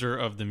Philadelphia. composer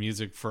of the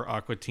music for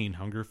Aqua Teen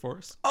Hunger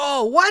Force.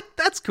 Oh, what?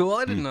 That's cool.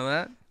 I didn't know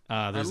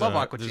that. There's love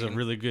Aqua There's a Teen.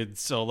 really good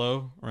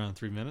solo around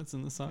 3 minutes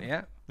in the song.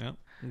 Yeah. Yeah.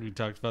 We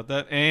talked about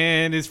that.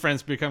 And his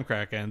friends become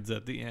crackheads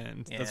at the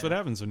end. That's Yeah. what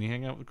happens when you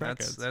hang out with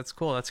crackheads. That's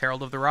cool. That's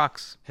Herald of the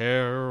Rocks.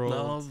 Herald.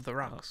 Love the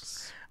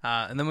Rocks.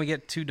 And then we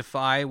get to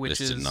Defy, which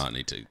This is did not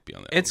need to be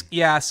on the it's album.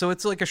 yeah. So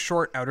it's like a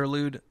short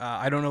outerlude.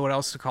 I don't know what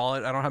else to call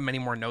it. I don't have many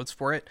more notes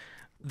for it.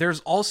 There's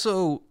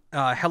also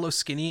Hello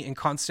Skinny in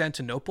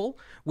Constantinople,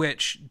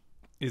 which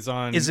Is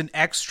on. is an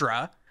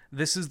extra.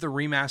 This is the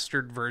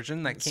remastered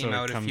version that came So it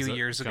out a comes- few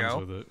years comes ago.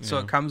 with it, So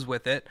yeah. it comes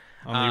with it.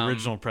 on the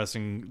original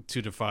pressing,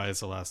 To Defy is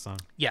the last song.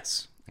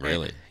 Yes.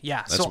 Really?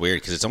 Yeah. That's so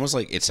weird because it's almost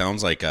like it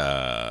sounds like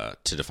To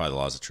Defy the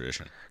Laws of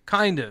Tradition.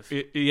 kind of.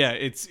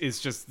 It's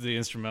just the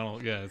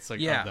instrumental. Yeah, it's like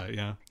Yeah. of that.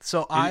 Yeah.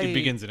 So It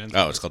begins and ends.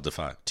 Oh, it's called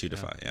Defy. To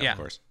Defy. Yeah, Yeah. of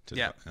course. To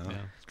Yeah. Defy. Oh. Yeah,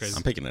 it's crazy.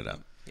 I'm picking it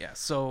up. Yeah.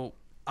 So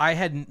I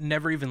had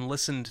never even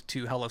listened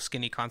to Hello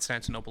Skinny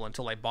Constantinople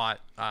until I bought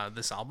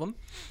this album,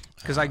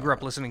 because I grew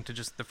up listening to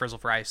just the Frizzle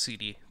Fry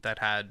CD that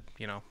had,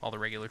 you know, all the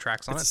regular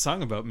tracks on It's a it.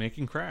 song about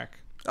making crack.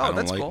 Oh,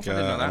 that's cool. I didn't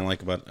know I that. don't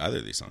like about either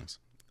of these songs,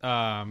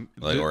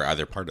 or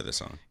either part of the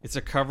song. It's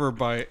a cover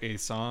by a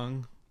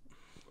song.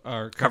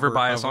 Or Cover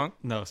by a of song?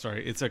 No,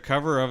 sorry. It's a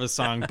cover of a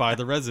song by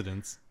The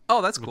Residents,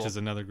 Oh, that's which cool. is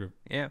another group.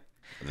 Yeah.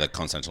 The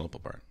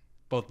Constantinople part,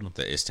 Both of them.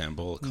 the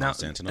Istanbul, Now,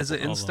 Constantinople. is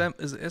it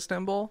Is it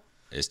Istanbul?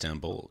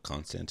 Istanbul,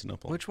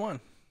 Constantinople. Which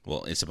one?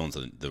 Well, Istanbul's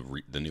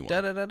the new one. Da,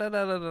 da, da, da,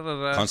 da, da, da,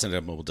 da.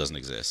 Constantinople doesn't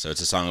exist, so it's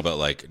a song about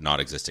like not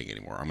existing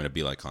anymore. I'm gonna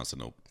be like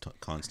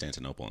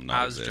Constantinople and not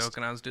I was exist.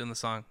 joking. I was doing the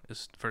song.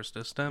 It's first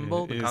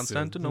Istanbul, the Is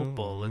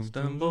Constantinople,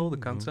 Istanbul, the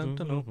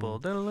Constantinople.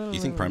 You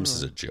think Primus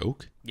is a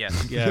joke?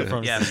 Yes. Yeah,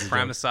 Primus is Yes. a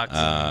Primus Sucks.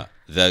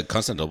 The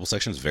Constantinople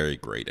section is very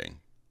grating.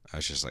 I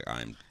was just like,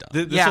 I'm done.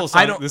 This Yeah, whole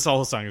song, I don't- this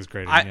whole song is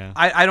great. I,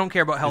 I don't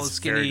care about Hello It's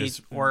very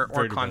Skinny or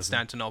very depressing.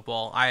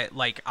 Constantinople. I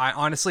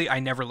honestly I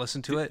never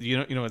listened to it.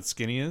 You know what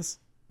skinny is?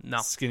 No.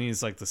 Skinny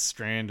is like the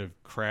strand of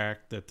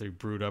crack that they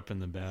brewed up in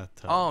the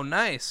bathtub. Oh,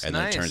 nice. And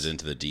nice. then it turns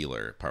into the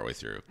dealer partway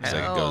through. It's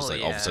like it Hell goes like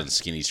all of yeah. a sudden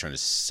Skinny's trying to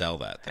sell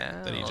that thing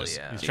that he Hell just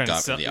yeah. He's he trying to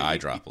got sell- from the eye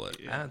droplet.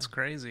 That's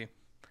crazy.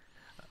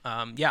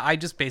 Yeah, I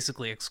just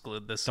basically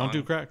exclude this song Don't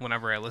do crack.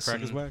 whenever I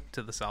listen is whack.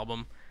 to this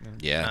album.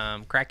 Yeah.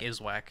 Crack is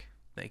whack.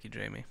 Thank you,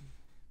 Jamie.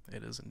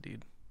 It is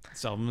indeed.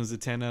 This album is a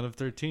 10 out of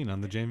 13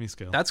 on the Jamie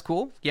scale. That's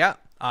cool. Yeah.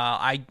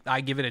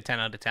 I give it a 10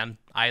 out of 10.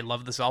 I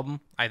love this album.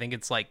 I think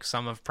it's like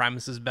some of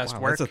Primus's best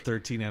wow, work. that's a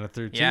 13 out of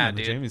 13 Yeah, on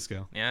the dude. Jamie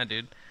scale. Yeah,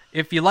 dude.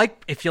 If you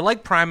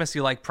like Primus,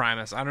 you like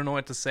Primus. I don't know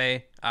what to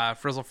say.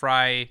 Frizzle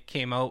Fry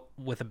came out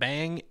with a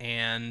bang,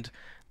 and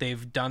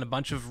they've done a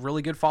bunch of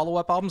really good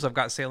follow-up albums. I've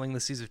got Sailing the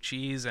Seas of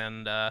Cheese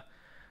and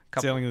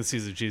couple. Sailing the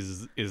Seas of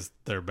Cheese is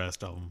their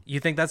best album. You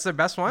think that's their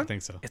best one? I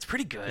think so. It's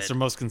pretty good. It's their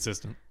most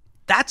consistent.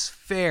 That's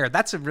fair.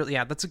 That's a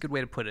good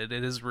way to put it.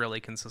 It is really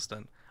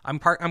consistent. I'm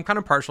kind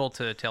of partial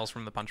to Tales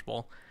from the Punch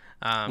Bowl.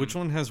 Which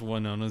one has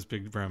Winona's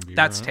big brown beaver?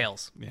 That's on it?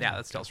 Tales. Yeah, Yeah,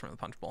 that's Tales from the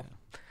Punch Bowl.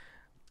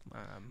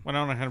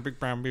 Winona had a big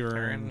brown beaver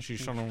and she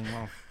showed them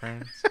off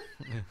friends.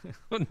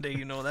 One day,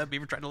 you know that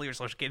beaver tried to leave her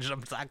social cage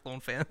up Cyclone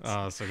fans.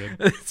 Oh, so good.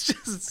 It's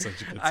just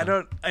Such a good I song.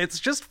 don't. It's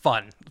just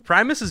fun.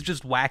 Primus is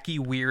just wacky,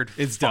 weird.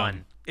 It's fun.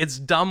 dumb. It's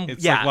dumb.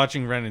 It's yeah, like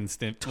watching Ren and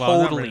Stimpy.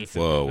 Totally.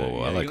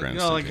 Whoa, I like Ren and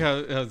You know, like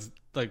Stimpy. how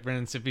like Ren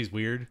and Stimpy's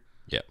weird.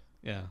 Yeah.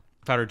 Yeah.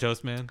 Powdered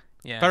Toast Man.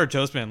 Yeah. Powdered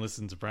Toast Man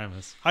listens to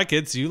Primus. Hi,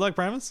 kids. Do you like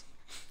Primus?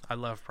 I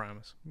love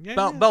Primus. Yeah,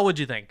 Bell, yeah. Bell, what'd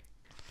you think?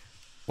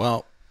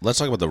 Well, let's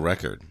talk about the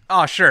record.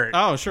 Oh, sure.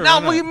 Oh, sure, No,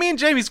 why not? me and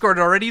Jamie scored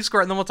it already. You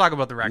scored it, and then we'll talk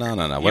about the record. No. You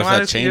What if want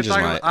that us to changes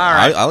talk my? about- All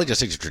right. I like to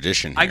stick to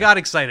tradition. I here. got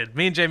excited.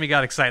 Me and Jamie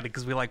got excited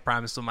because we like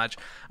Primus so much.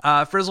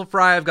 Frizzle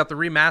Fry, I've got the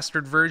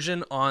remastered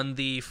version on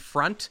the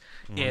front.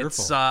 Wonderful.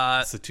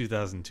 It's the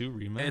 2002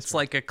 remake. it's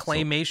like a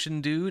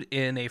claymation dude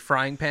in a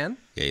frying pan.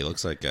 Yeah, he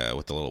looks like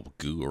with the little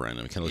goo around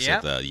him. He kind of looks Yeah.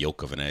 like the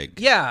yolk of an egg.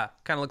 Yeah,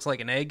 kind of looks like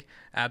an egg.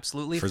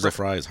 Absolutely. Frizzle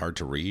Fry is hard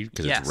to read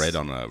because Yes. it's red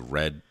on a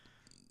red.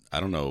 I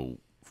don't know.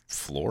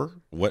 Floor?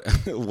 What?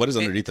 What is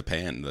underneath the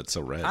pan that's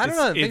so red? I don't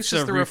know. I think it's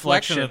just a the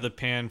reflection reflection of the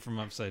pan from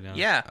upside down.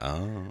 Yeah.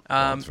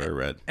 Oh, it's very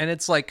red. And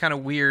it's like kind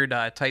of weird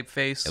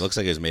typeface. It looks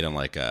like it was made on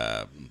like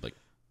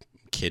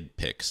kid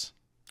pics.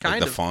 Like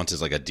Kind the of. font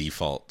is like a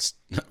default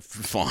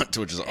font,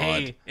 which is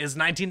Hey, it's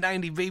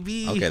 1990,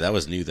 baby. odd. Okay, that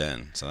was new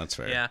then, so that's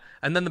fair. Yeah,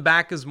 and then the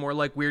back is more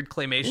like weird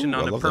claymation Ooh,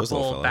 I on a love those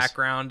little purple fellas.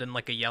 background and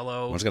like a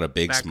yellow. One's got a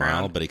big smile,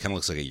 background. but he kind of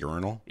looks like a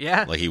urinal.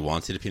 Yeah. Like he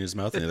wants you to pee in his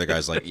mouth, and the other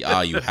guy's like, you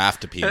have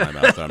to pee in my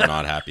mouth, and I'm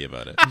not happy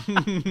about it.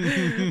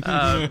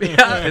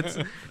 Yeah,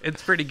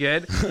 it's pretty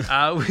good.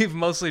 We've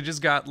mostly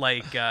just got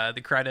like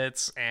the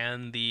credits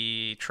and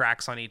the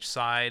tracks on each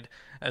side,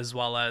 as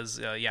well as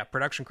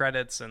production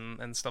credits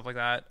and stuff like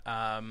that.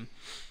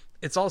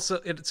 It's also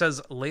it says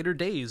Later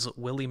Days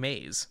Willie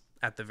Mays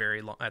at the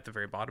very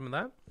bottom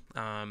of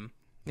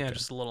that.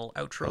 Just a little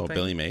outro Oh, thing.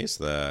 Billy Mays,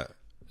 the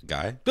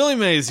guy. Billy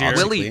Mays here.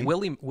 Awesome.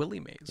 Willie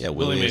Mays. Yeah,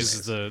 Willie Willie Mays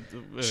is a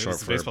short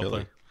is a for baseball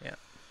Billy. player.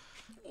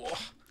 Yeah.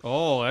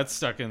 Oh, that's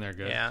stuck in there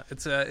good. Yeah,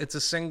 it's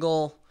a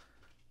single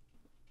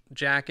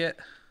jacket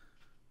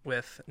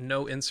with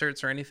no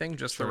inserts or anything,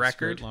 just the Short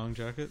record. skirt, long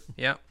jacket.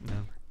 Yep.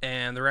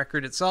 And the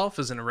record itself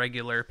is in a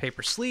regular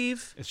paper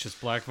sleeve, It's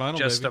just black vinyl,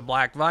 just baby. a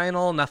black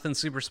vinyl, nothing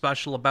super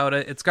special about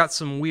it. It's got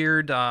some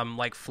weird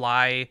like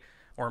fly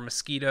or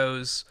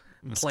mosquitoes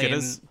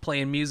Mosquitoes?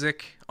 playing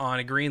music on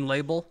a green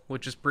label,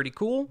 which is pretty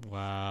cool.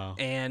 Wow.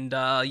 And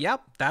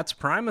that's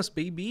Primus,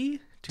 baby.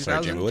 2002.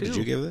 Sorry, Jimmy, what did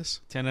you give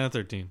this? 10 out of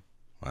 13.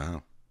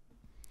 Wow.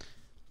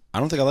 I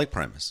don't think I like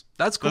Primus.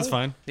 That's cool. That's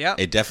fine. Yeah.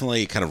 It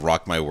definitely kind of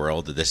rocked my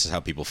world that this is how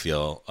people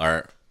feel,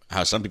 or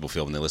how some people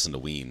feel when they listen to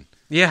Ween.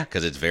 Yeah.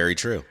 Because it's very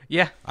true.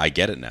 Yeah. I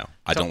get it now.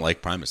 I don't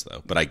like Primus,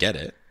 though, but I get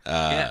it.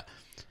 Yeah.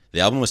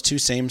 The album was too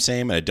same,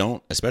 and I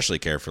don't especially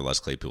care for Les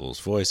Claypool's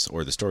voice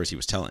or the stories he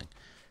was telling.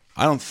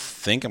 I don't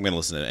think I'm going to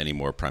listen to any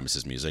more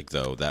Primus's music,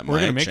 though that We're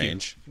gonna might make you.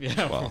 change.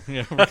 Yeah. Well,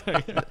 yeah.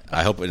 we're-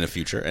 I hope in the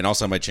future. And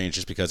also it might change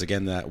just because,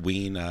 again, that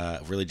Ween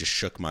really just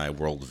shook my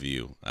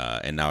worldview.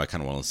 And now I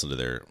kind of want to listen to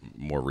their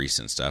more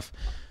recent stuff.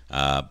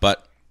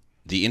 But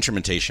the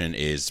instrumentation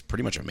is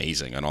pretty much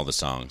amazing on all the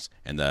songs,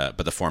 but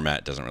the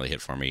format doesn't really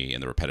hit for me,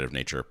 and the repetitive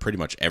nature. Pretty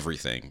much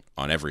everything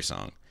on every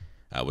song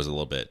was a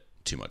little bit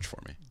too much for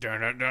me.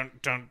 Fair.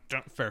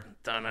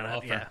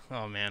 All Yeah. fair.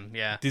 Oh man.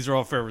 Yeah. These are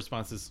all fair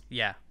responses.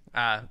 Yeah.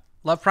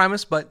 Love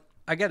Primus, but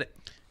I get it.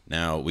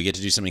 Now we get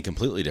to do something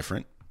completely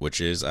different, which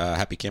is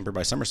Happy Camper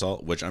by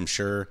Somersault, which I'm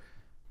sure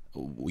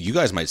you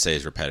guys might say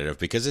is repetitive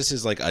because this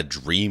is like a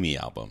dreamy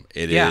album.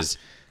 It is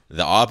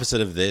the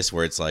opposite of this,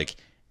 where it's like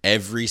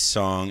every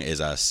song is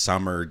a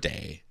summer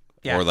day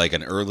or like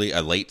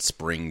a late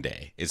spring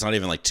day. It's not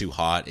even like too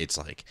hot. It's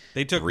like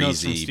They took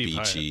notes from breezy, Steve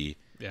beachy. Hyatt.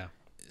 Yeah.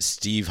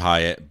 Steve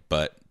Hyatt,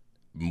 but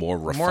more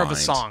refined. More of a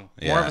song.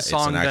 Yeah, More of a it's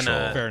song an than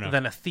actual- Fair enough.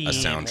 a theme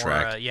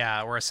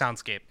soundtrack. or a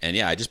soundscape. And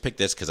yeah, I just picked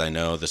this because I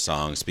know the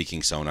songs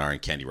Speaking Sonar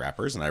and Candy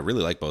Wrappers, and I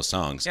really like both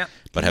songs, Yep.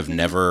 but have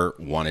never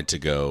wanted to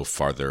go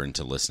farther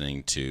into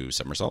listening to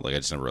Somersault. Like, I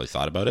just never really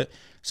thought about it.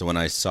 So when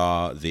I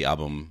saw the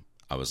album,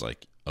 I was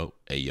like, oh,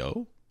 hey,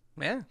 yo,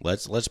 Yeah.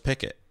 let's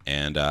pick it.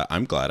 And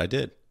I'm glad I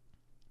did.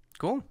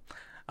 Cool.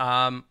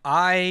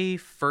 I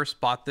first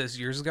bought this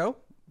years ago,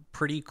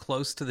 pretty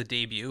close to the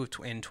debut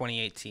in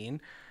 2018.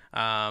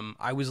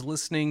 I was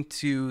listening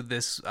to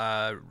this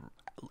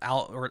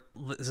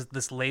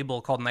this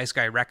label called Nice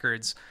Guy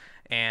Records,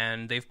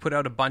 and they've put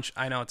out a bunch.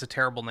 I know it's a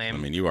terrible name. I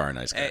mean, you are a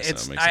nice guy, so it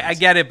makes sense. I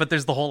get it, but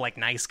there's the whole like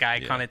nice guy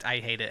kind of. I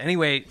hate it.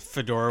 Anyway,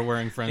 Fedora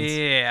wearing friends.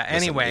 yeah.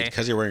 Anyway,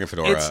 because you're wearing a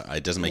fedora,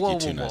 it doesn't make you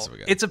too nice of a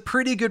guy. It's a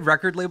pretty good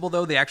record label,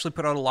 though. They actually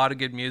put out a lot of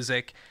good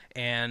music,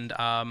 and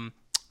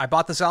I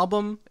bought this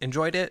album,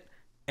 enjoyed it,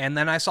 and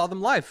then I saw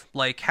them live,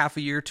 like half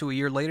a year to a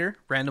year later.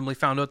 Randomly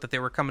found out that they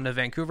were coming to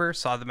Vancouver,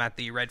 saw them at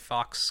the Red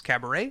Fox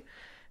Cabaret,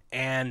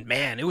 and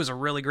man, it was a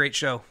really great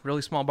show.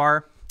 Really small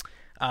bar.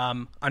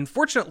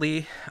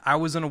 Unfortunately, I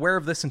wasn't aware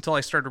of this until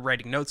I started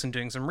writing notes and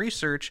doing some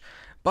research,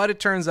 but it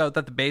turns out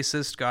that the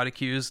bassist got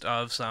accused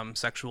of some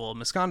sexual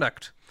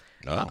misconduct.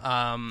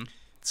 Oh.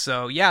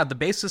 So yeah, the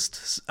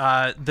bassist.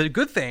 The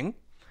good thing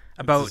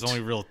about There's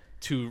only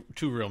two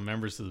real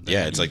members of the band.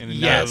 Yeah, it's like and none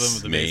of yes, them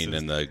are the main bassist.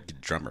 and the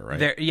drummer,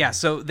 right?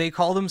 so they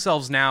call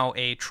themselves now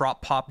a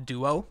trop pop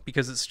duo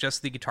because it's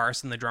just the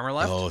guitarist and the drummer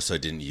left. Oh, so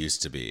it didn't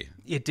used to be.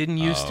 It didn't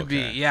used to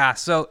be. okay. Yeah.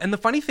 So, and the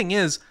funny thing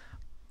is,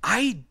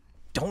 I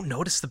don't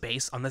notice the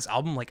bass on this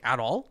album like at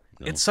all.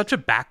 It's such a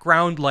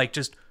background, like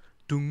just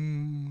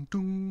doom,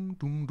 doom,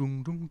 doom,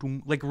 doom, doom,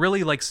 doom, like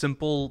really like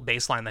simple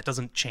bass line that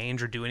doesn't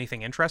change or do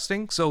anything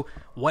interesting. So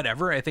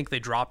whatever, I think they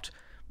dropped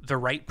the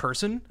right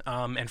person,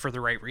 and for the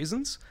right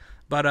reasons.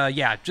 But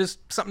yeah, just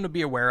something to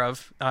be aware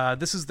of.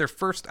 This is their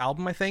first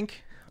album, I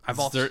think.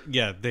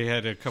 They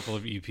had a couple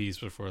of EPs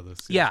before this.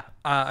 Yeah,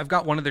 I've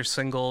got one of their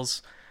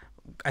singles.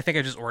 I think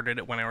I just ordered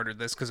it when I ordered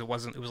this because it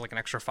was like an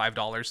extra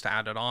 $5 to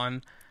add it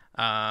on.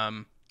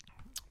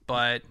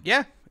 But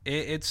yeah,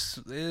 it's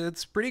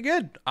pretty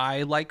good.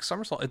 I like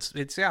Somersault.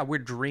 It's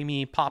weird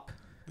dreamy pop.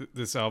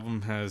 This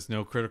album has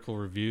no critical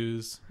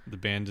reviews. The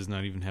band does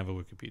not even have a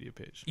Wikipedia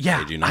page. Yeah,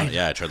 They do not.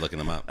 I tried looking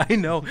them up. I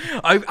know.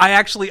 I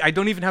actually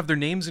don't even have their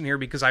names in here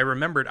because I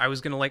remembered I was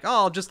gonna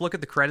I'll just look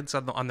at the credits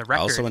on the record. I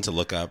also went to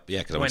look up,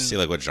 because I want to see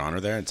like what genre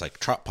they're in. It's like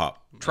trop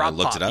pop. Trop I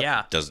looked pop, it up.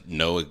 yeah. Does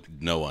no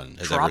one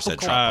has ever said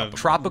trop pop. before.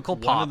 tropical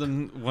pop.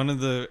 One of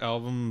the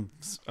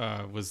albums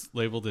was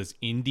labeled as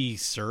indie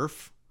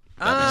surf.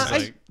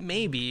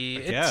 Maybe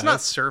it's guess.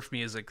 not surf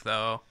music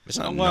though. It's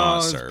not Well,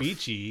 it's surf.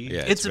 beachy.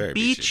 Yeah, It's very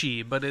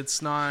beachy, but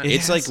it's not.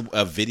 It's like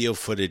a video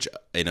footage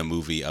in a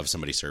movie of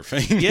somebody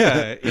surfing.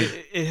 Yeah,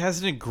 it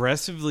has an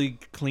aggressively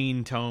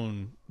clean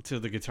tone to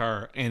the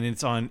guitar, and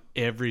it's on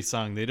every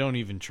song. They don't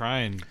even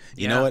try and.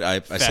 You know what I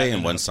say Fatten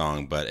in one up.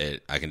 song, but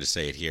I can just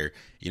say it here.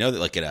 You know that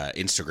like an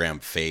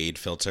Instagram fade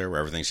filter where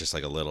everything's just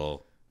like a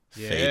little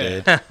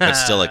faded, but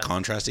still like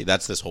contrasty.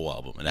 That's this whole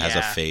album, and it has a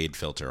Yeah. fade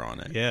filter on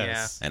it.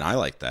 Yes. And I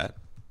like that.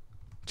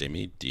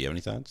 Jamie, do you have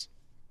any thoughts?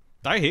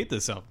 I hate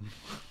this album.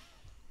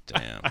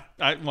 Damn,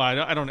 I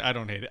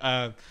don't hate it.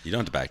 you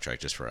don't have to backtrack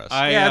just for us.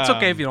 It's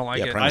okay if you don't like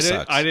yeah, it. Primus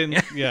Sucks. I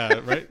didn't. Yeah,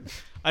 right.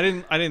 I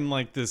didn't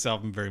like this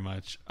album very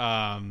much.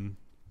 I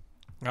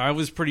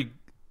was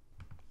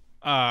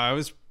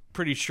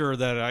pretty sure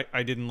that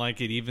I didn't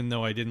like it, even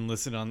though I didn't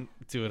listen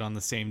to it on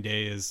the same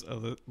day as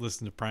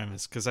listen to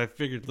Primus, because I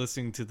figured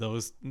listening to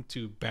those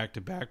two back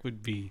to back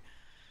would be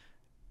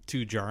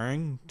too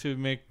jarring to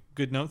make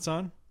good notes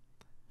on.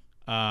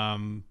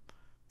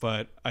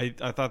 But I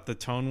thought the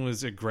tone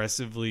was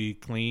aggressively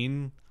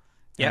clean.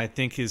 Yeah. And I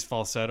think his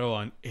falsetto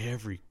on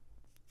every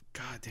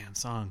goddamn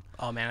song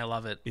Oh man, I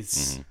love it.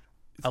 it's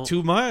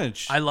too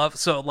much. I love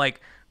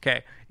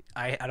okay.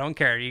 I don't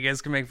care. You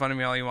guys can make fun of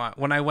me all you want.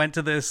 When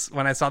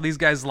I saw these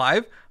guys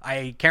live,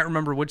 I can't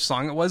remember which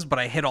song it was, but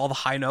I hit all the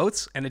high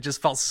notes and it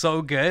just felt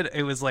so good.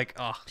 It was like,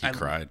 He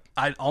cried.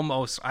 I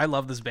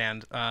love this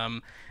band.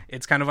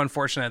 It's kind of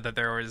unfortunate that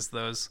there was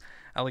those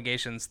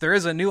allegations. There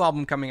is a new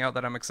album coming out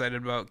that I'm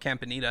excited about,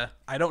 Campanita.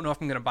 I don't know if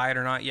I'm going to buy it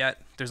or not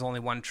yet. There's only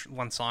one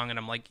song and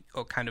I'm like,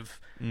 kind of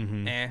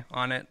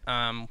on it.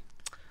 So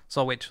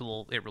I'll wait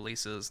till it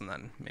releases and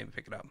then maybe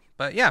pick it up.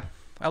 But yeah,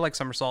 I like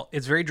Somersault.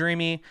 It's very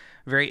dreamy,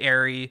 very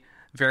airy.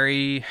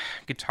 very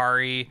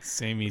guitar-y.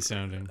 Samey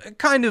sounding.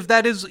 Kind of.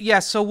 That is, yeah,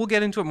 so we'll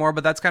get into it more,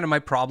 but that's kind of my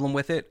problem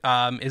with it,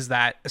 is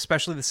that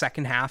especially the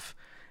second half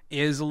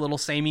is a little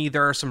samey.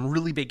 There are some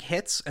really big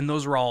hits, and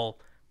those are all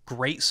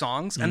great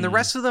songs. And the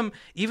rest of them,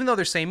 even though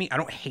they're samey, I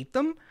don't hate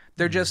them.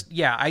 They're just,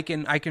 yeah, I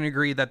can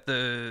agree that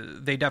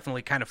they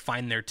definitely kind of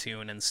find their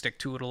tune and stick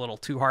to it a little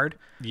too hard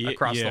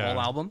across the whole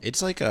album.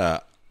 It's like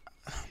I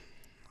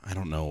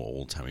don't know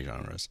old-timey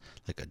genres,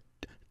 like a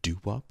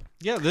doo-wop.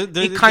 Yeah,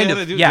 It kind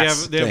of,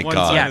 yes. They have Thank one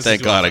God. song Yes. that's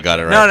Thank God I got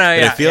it right. No, But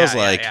yeah, it feels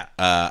yeah, like,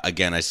 yeah.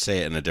 Again, I say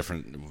it in a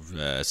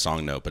different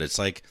song note, but it's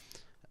like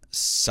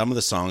some of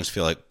the songs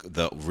feel like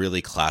the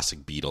really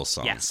classic Beatles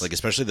songs. Yes. Like,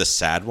 especially the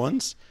sad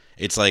ones.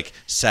 It's like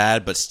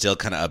sad, but still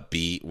kind of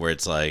upbeat, where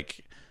it's like,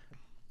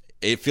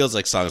 it feels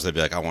like songs that'd be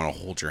like, I want to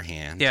hold your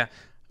hand. Yeah.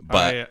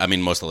 But, I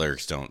mean, most of the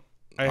lyrics aren't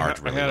really I had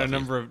a lovely.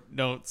 number of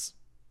notes.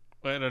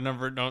 I had a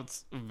number of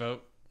notes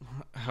about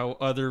how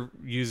other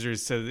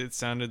users said it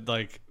sounded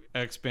like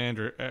X band,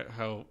 or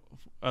how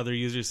other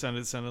users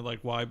sounded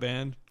like Y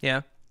band,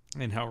 Yeah.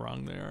 and how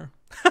wrong they are.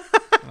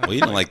 Well, you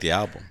didn't like the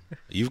album.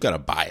 You've got a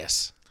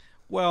bias.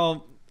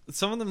 Well,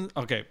 some of them.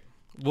 Okay,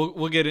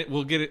 we'll get it.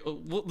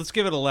 Let's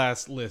give it a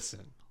last listen.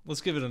 Let's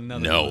give it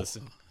another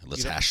listen.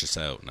 Let's hash this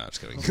out. No,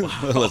 just kidding.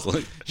 Let's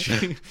look.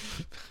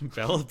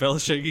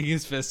 Bella's shaking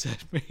his fist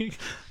at me.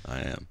 I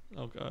am.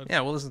 Oh God.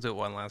 Yeah, we'll listen to it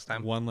one last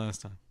time. One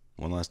last time.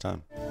 One last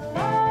time.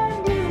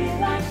 I'd really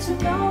like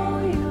to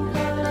know you,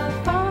 but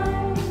I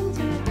find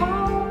it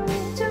hard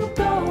to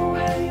go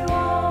where you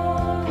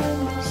are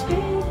when you're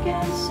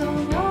speaking so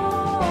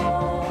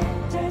low.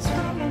 Taste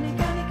from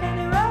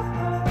candy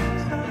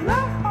wrappers, the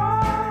love.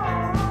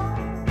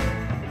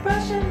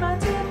 Brushing my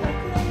teeth, I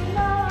clean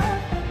up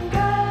and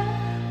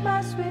get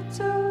my sweet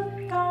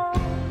tooth gone.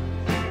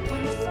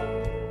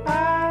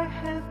 I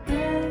have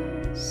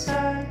been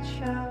such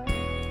a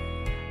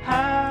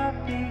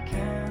happy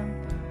camper.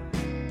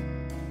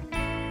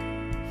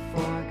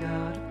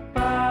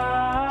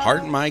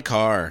 Heart in My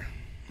Car.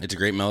 It's a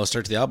great mellow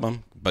start to the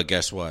album, but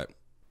guess what?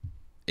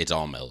 It's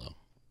all mellow.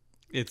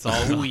 It's all.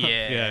 Oh,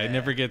 yeah. Yeah.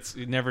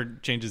 It never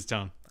changes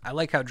tone. I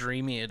like how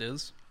dreamy it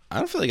is. I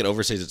don't feel like it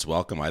overstays its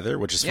welcome either,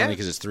 which is Yeah. funny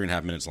because it's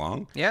 3.5 minutes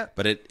long. Yeah.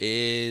 But it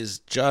is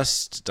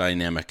just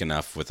dynamic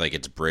enough with like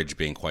its bridge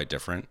being quite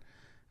different.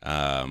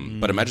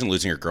 But imagine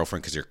losing your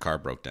girlfriend because your car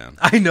broke down.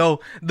 I know.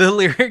 The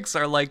lyrics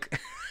are like...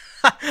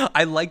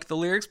 I like the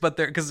lyrics, but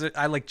they're... Because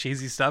I like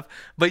cheesy stuff.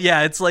 But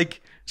yeah, it's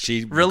like...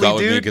 She Really, got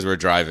with me dude? because we were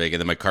driving, and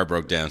then my car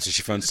broke down, so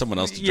she found someone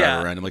else to Yeah.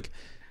 drive around. I'm like,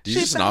 did you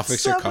She just not found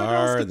fix your someone car?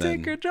 else to And then,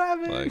 take her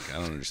driving. like, I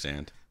don't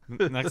understand.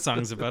 Next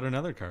song's about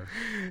another car,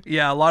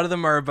 Yeah, a lot of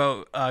them are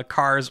about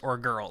cars or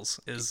girls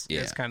is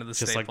kind of the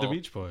just like staple. the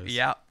Beach Boys.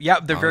 Yeah,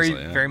 they're Honestly, very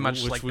yeah. very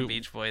much Which like we- the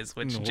Beach Boys,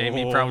 which No,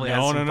 Jamie probably has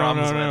some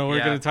problems with. We're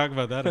yeah. going to talk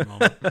about that in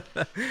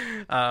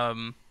a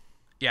moment.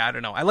 Yeah, I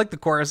don't know. I like the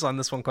chorus on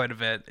this one quite a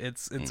bit.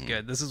 It's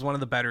good. This is one of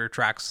the better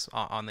tracks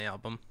on the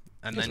album.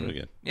 And That's then really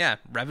good. yeah,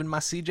 revving my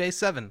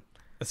CJ7.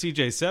 A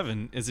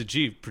CJ7 is a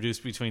Jeep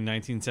produced between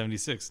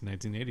 1976 and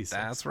 1986.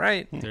 That's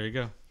right. There you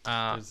go.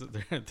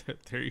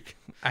 There you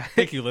go.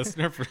 Thank you,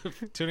 listener, for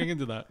tuning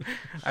into that.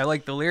 I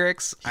like the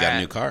lyrics. You got a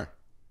new car.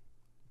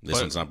 This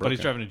one's not But broken.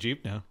 he's driving a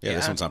Jeep now. Yeah,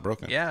 this one's not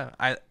broken. Yeah,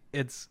 I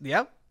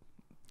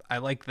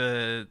like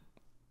the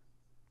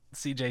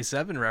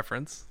CJ7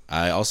 reference.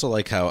 I also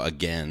like how,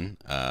 again,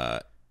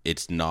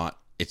 it's not,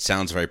 it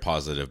sounds very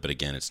positive, but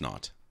again, it's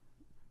not.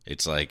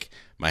 It's like,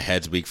 my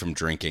head's weak from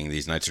drinking.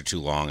 These nights are too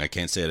long. I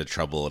can't stay out of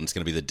trouble, and it's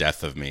going to be the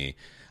death of me.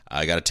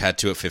 I got a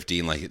tattoo at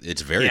 15. Like,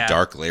 it's very Yeah.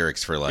 dark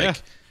lyrics for like, Yeah.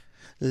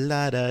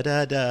 la da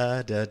da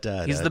da da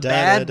da. He's da, the da,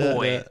 bad da, da,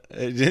 boy. da.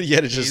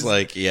 Yet it's just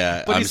like,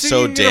 yeah, But I'm he's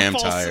so singing in a damn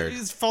tired.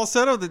 His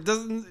falsetto that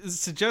doesn't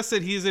suggest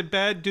that he's a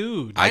bad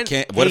dude. I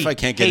can't. What if Hey, I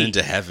can't get hey.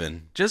 into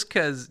heaven? Just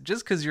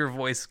because your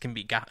voice can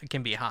be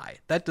high,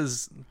 that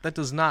does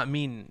not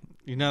mean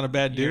You're not a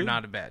bad dude. you're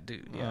not a bad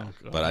dude. Yeah. Oh,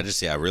 God. But I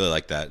just, I really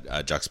like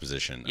that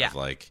juxtaposition Yeah. of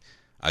like,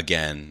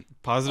 again,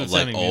 Positive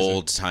like sounding music.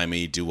 old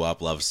timey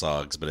doo-wop love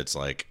songs, but it's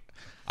like,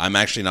 I'm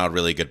actually not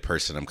really a good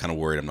person. I'm kind of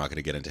worried I'm not going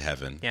to get into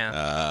heaven.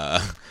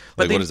 Yeah.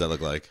 Like, they- what does that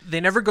look like? They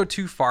never go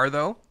too far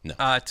though.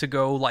 No. To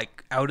go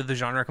like out of the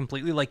genre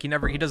completely. Like he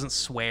doesn't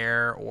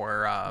swear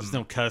or There's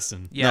no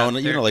cussing. yeah. No,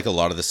 you they're- know, like a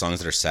lot of the songs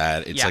that are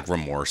sad, it's Yeah. like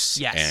remorse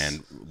Yes.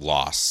 and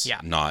loss, Yeah.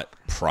 not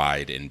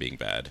pride in being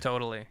bad.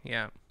 totally.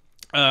 Yeah.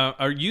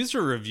 Our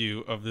user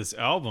review of this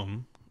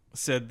album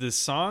said this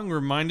song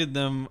reminded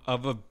them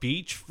of a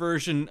beach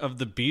version of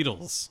the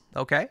Beatles.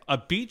 Okay. A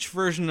beach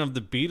version of the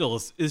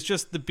Beatles is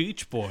just the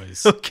Beach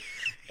Boys. Okay.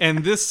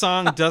 And this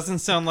song doesn't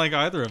sound like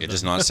either of It them.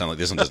 does not sound like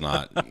this one does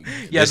not. Yeah,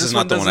 this this is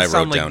one not the one I doesn't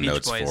sound wrote like down Beach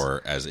notes Boys.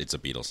 for as it's a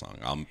Beatles song.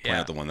 I'll point Yeah.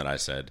 out the one that I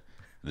said.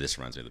 This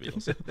reminds me of the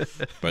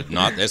Beatles, but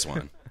not this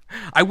one.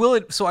 I will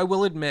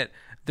admit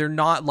they're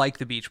not like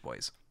the Beach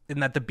Boys. In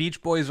that the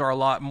Beach Boys are a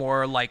lot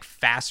more like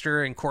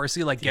faster and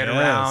chorusy, like Get Yes.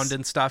 Around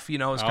and stuff. You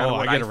know, is kind of Oh,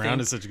 what I I Get Around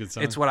think. is such a good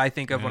song. It's what I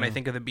think of when I Yeah.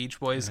 think of the Beach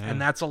Boys,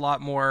 and that's a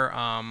lot more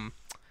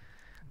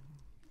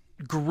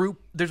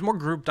group. There's more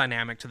group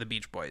dynamic to the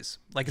Beach Boys.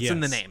 Like it's in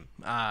the Yes.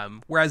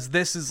 name. Whereas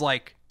this is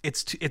like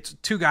it's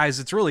two guys.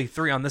 It's really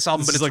three on this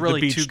album, This but is it's like the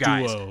really Beach two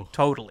guys. duo.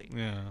 Totally.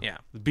 Yeah.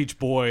 The Beach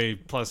Boy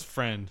plus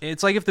friend.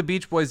 It's like if the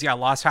Beach Boys,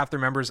 lost half their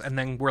members and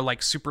then were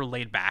like super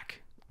laid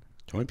back.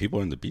 How many people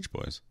are in the Beach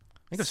Boys?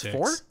 I think it's 6.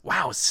 4.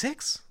 Wow,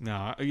 6.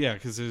 No, yeah,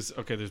 because there's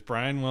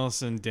Brian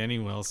Wilson, Denny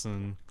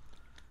Wilson,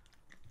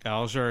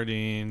 Al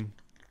Jardine.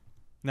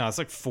 No, it's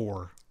like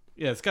 4.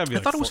 Yeah, it's got to be. I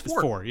like thought it was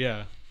 4. 4. It's 4,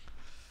 yeah.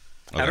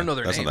 I don't know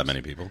their That's names. not that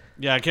many people.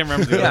 Yeah, I can't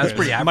remember the Yeah, other it's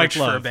pretty guys. average Mike for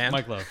a Love. band.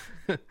 Mike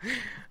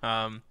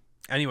Love.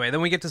 Anyway,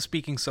 then we get to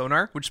Speaking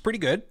Sonar, which is pretty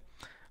good.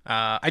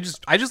 I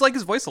just like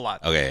his voice a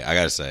lot. Okay, I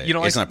gotta say, You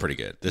don't it's like- not pretty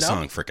good. This No?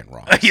 song freaking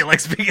rocks. He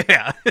likes speaking.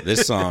 Yeah.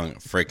 This song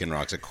freaking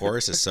rocks. The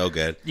chorus is so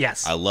good.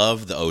 Yes. I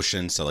love the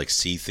ocean, so like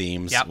sea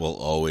themes Yep. will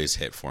always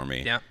hit for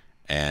me. Yep.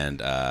 And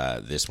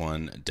this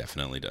one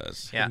definitely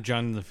does. Yeah.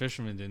 John the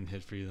Fisherman didn't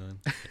hit for you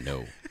then.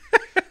 No.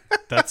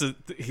 That's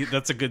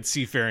a good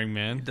seafaring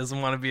man.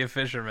 Doesn't want to be a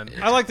fisherman.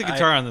 I like the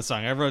guitar on the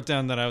song. I wrote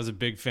down that I was a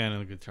big fan of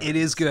the guitar. It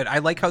is good. I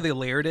like how they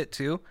layered it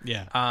too.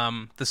 Yeah.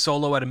 The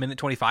solo at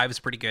 1:25 is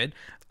pretty good.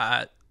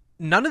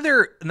 None of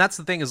their, and that's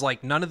the thing, is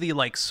like none of the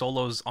like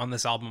solos on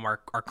this album are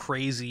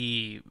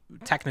crazy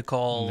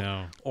technical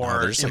No. or No,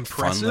 they're just, like,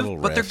 fun impressive, little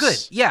but they're good.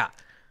 riffs.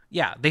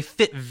 Yeah, they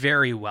fit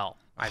very well.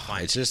 I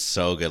find. It's just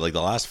so good. Like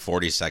the last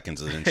 40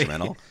 seconds of the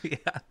instrumental,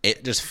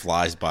 it just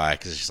flies by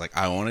because it's just like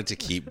I want it to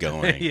keep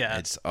going. Yeah.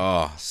 It's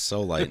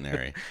so light and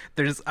airy.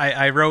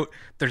 I wrote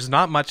there's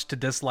not much to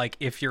dislike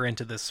if you're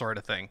into this sort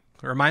of thing.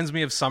 It reminds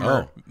me of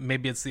Summer. Oh.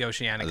 Maybe it's the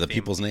Oceanic The theme.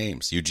 people's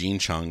names: Eugene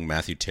Chung,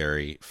 Matthew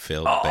Terry,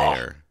 Phil Oh.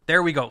 Bayer.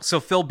 There we go. So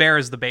Phil Baer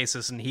is the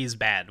bassist, and he's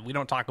bad. We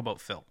don't talk about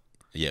Phil.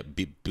 Yeah,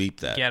 beep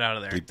that. Get out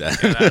of there. Beep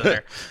that. Get out of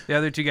there. The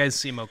other two guys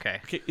seem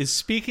okay. Okay, is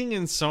speaking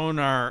in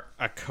sonar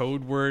a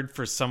code word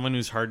for someone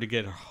who's hard to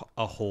get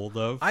a hold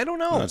of? I don't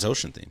know. No, it's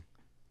ocean theme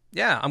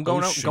Yeah, I'm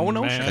going Ocean going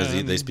Man. ocean.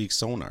 because they speak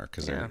sonar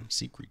because Yeah. they're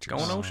sea creatures.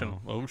 Going ocean.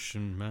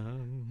 Ocean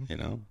man. You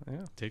know,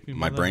 Take me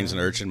my by brain's the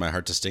an urchin, my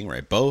heart's a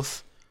stingray.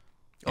 Both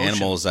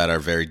animals that are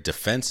very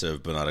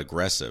defensive but not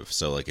aggressive.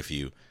 So like if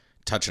you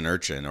touch an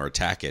urchin or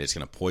attack it, it's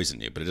going to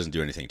poison you, but it doesn't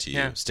do anything to you.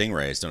 Yeah.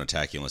 Stingrays don't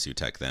attack you unless you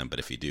attack them, but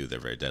if you do, they're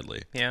very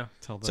deadly. Yeah.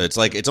 Tell So it's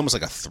almost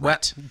like a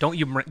threat. Don't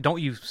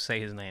you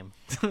say his name?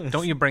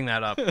 Don't you bring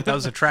that up? That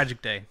was a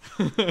tragic day.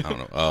 I don't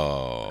know.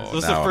 Oh, This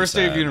was now the I'm first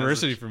day of sad.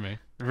 university for me.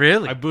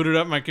 Really? I booted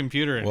up my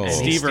computer and Whoa.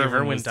 Steve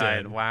Irwin was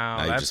died. dead. Wow,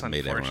 Now you that's just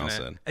made everyone else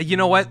unfortunate. sad. You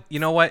know what? You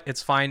know what?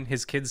 It's fine.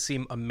 His kids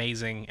seem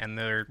amazing, and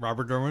they're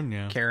Robert Irwin,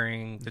 yeah.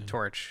 carrying the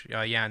torch.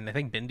 Yeah, and I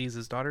think Bindy's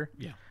his daughter.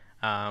 Yeah.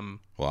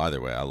 Well, either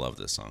way, I love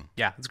this song.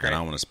 Yeah, it's great. And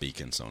I want to speak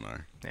in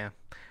sonar. Yeah.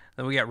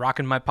 Then we got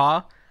Rockin' My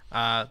Paw.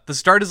 The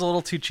start is a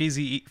little too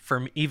cheesy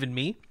for even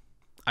me,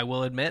 I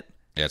will admit.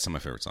 Yeah, it's not my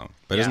favorite song,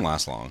 but it doesn't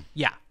last long.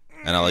 Yeah.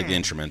 And I like the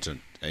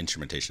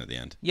instrumentation at the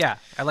end. Yeah,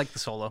 I like the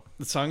solo.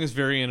 The song is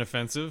very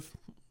inoffensive,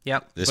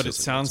 Yep. This but it was a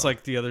good sounds song.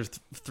 like the other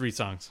 3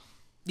 songs.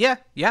 Yeah,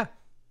 yeah.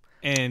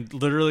 And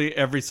literally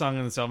every song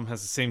on this album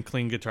has the same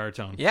clean guitar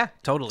tone. Yeah,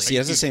 totally. See, it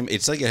has the same.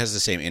 It's like it has the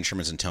same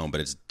instruments and tone, but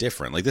it's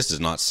different. Like this does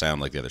not sound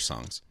like the other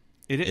songs.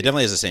 It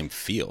definitely has the same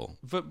feel.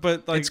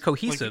 But like It's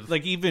cohesive.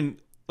 Like even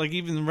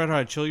the Red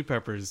Hot Chili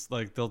Peppers,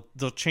 like they'll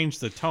change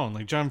the tone.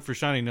 Like John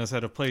Frusciante knows how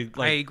to play I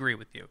like agree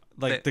with you.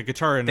 the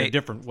guitar in they- a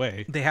different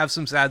way. They have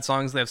some sad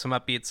songs, they have some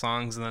upbeat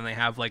songs, and then they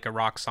have like a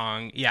rock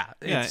song. Yeah.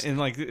 Yeah, it's- and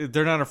like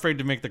they're not afraid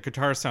to make the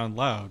guitar sound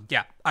loud.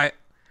 Yeah,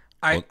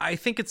 I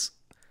think it's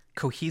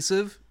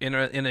cohesive in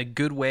a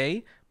good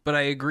way, but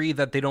I agree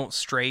that they don't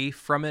stray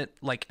from it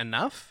like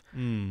enough.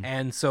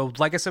 And so,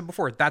 like I said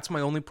before, that's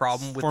my only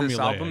problem with this Formulaic.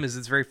 album is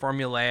it's very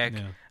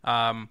formulaic.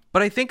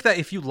 But I think that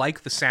if you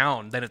like the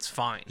sound, then it's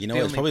fine. You know,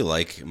 it's probably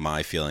like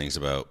my feelings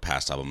about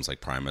past albums like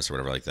Primus or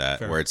whatever like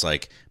that, where it's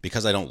like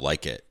because I don't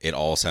like it, it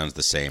all sounds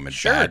the same and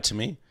bad to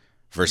me.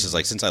 Versus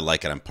like since I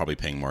like it, I'm probably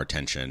paying more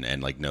attention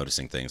and like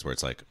noticing things where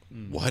it's like,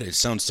 what? It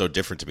sounds so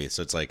different to me.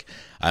 So it's like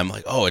I'm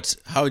like, oh, it's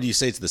how do you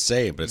say it's the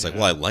same? But it's like,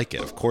 well, I like it.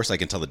 Of course, I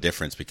can tell the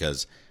difference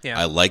because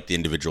I like the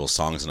individual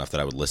songs enough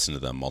that I would listen to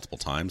them multiple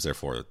times.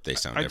 Therefore, they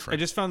sound I different.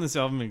 just found this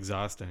album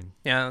exhausting.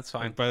 Yeah, that's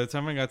fine. Like by the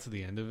time I got to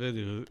the end of it,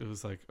 it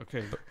was like,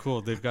 okay,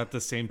 cool. They've got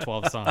the same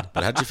 12 songs.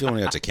 But how'd you feel when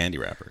you got to Candy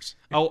Wrappers?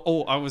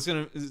 Oh, I was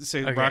gonna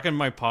say "Rockin'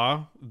 My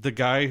Paw." The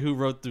guy who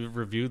wrote the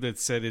review that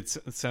said it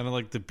sounded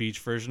like the beach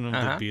version of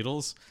the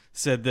Beatles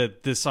said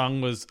that this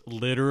song was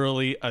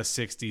literally a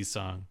 '60s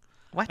song.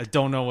 What? I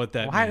don't know what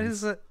that Why means.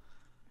 is it?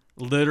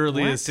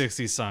 Literally a What?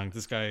 '60s song.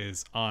 This guy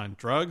is on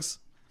drugs.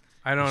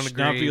 I don't Should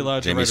agree. not be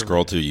allowed Jamie to write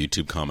scrolled through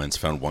YouTube comments,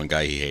 found one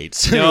guy he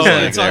hates. No, He's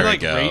like, it's on there we like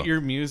go. Rate Your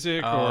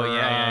Music Oh, or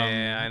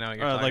yeah, I know what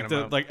you're talking like the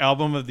about. like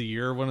album of the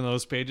year, one of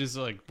those pages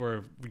like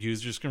where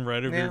users can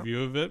write a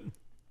review of it.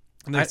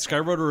 And this guy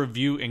wrote a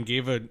review and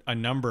gave a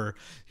number.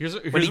 Here's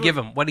What do you give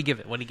him? What do you give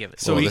it? What do you give it?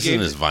 So Well, he this gave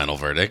isn't his vinyl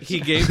verdict. he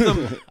gave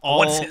them all.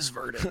 What's his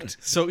verdict?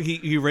 So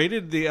he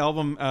rated the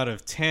album out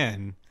of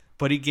 10,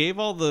 but he gave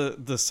all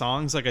the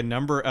songs like a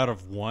number out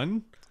of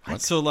 1.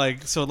 So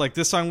like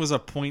this song was a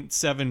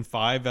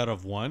 0.75 out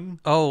of 1.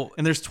 Oh,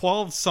 And there's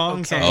 12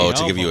 songs Okay. on the Oh, to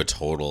give album. you a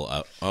total.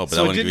 But So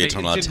that wouldn't give you a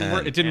total out of it didn't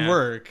 10. It didn't Yeah.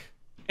 work.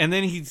 and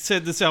then he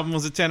said this album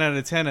was a 10 out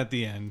of 10 at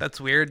the end. That's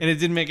weird. And it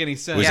didn't make any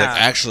sense. He's Yeah.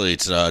 like, actually,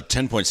 it's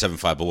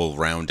 10.75, but we'll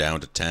round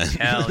down to 10.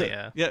 Hell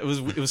yeah. Yeah, it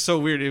was so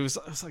weird. I was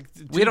like,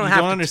 dude, We don't you have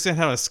don't to- understand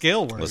how a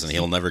scale works. Listen,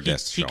 he'll never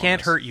guess. He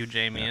can't hurt you,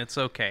 Jamie. It's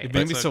okay. It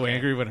made me It's so okay.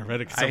 angry when I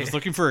read it because I was I-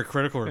 looking for a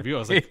critical review. I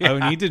was like,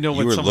 I need to know what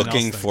You were someone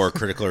looking else for a thinks.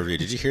 critical review.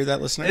 Did you hear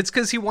that, listener? It's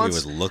because he He wants.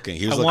 was looking.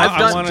 He was I looking want,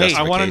 for I, some want to,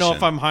 I want to know if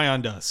justification. I'm high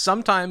on dust.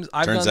 Sometimes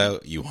Turns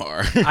out you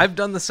are. I've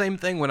done the same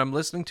thing when I'm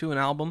listening to an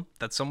album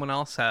that someone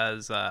else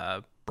has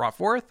brought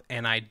forth,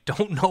 and I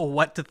don't know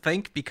what to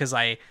think because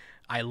I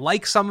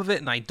like some of it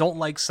and I don't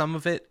like some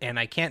of it, and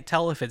I can't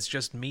tell if it's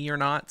just me or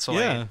not. So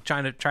Yeah.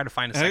 I try to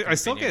find a And second I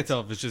still opinion. can't tell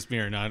if it's just me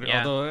or not.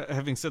 Yeah. Although,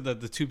 having said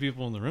that, the two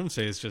people in the room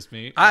say it's just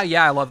me.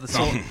 Yeah, I love the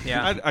song.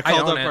 Yeah, I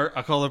called own up it.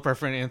 I called up our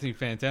friend Anthony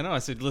Fantano. I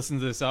said, "Listen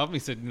to this album." He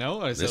said,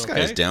 "No." I said, This guy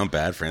okay. is down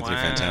bad for Anthony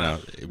Wow.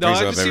 Fantano. He No, brings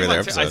I him up just see every him other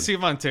on episode. I see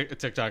him on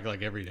TikTok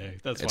like every day.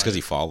 That's It's why. because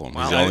you follow him.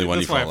 He's the only one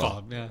you That's why I follow.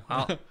 him. Yeah.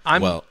 Well,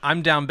 Well-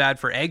 I'm down bad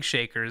for egg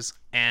shakers,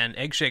 and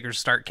egg shakers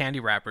start candy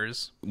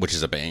wrappers. Which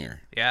is a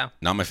banger. Yeah.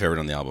 Not my favorite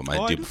on the album.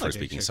 I Oh, I do do prefer like Egg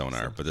Speaking Shakers,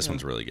 Sonar, though. but this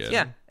one's really good.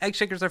 Yeah, egg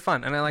shakers are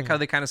fun, and I like how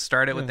they kind of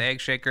start it with the egg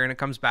shaker and it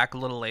comes back a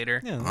little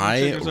later. Yeah, I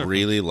Shakers are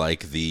really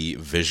like the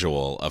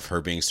visual of her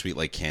being sweet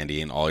like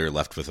candy and all you're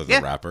left with are the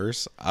Yeah.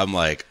 wrappers. I'm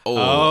like, fun.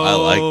 I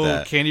like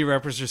that. Candy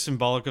wrappers are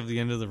symbolic of the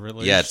end of the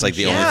relationship. Yeah, it's like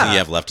the only Yeah. thing you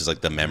have left is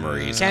like the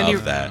memories Candy-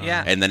 of that.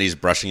 yeah. And then he's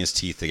brushing his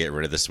teeth to get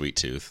rid of the sweet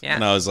tooth. Yeah.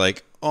 And I was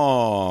like,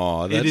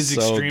 oh, that's It is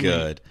so extremely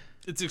good.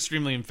 It's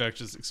extremely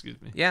infectious.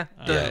 Excuse me. Yeah,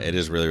 Yeah, it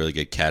is really, really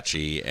good,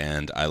 catchy,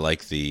 and I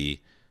like the,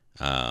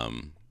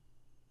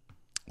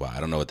 well, I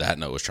don't know what that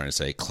note was trying to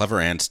say. Clever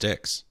and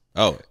sticks.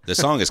 Oh, the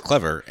song is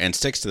clever and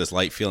sticks to this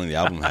light feeling the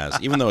album has.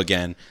 Even though,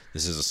 again,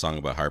 this is a song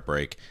about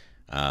heartbreak,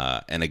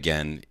 and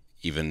again,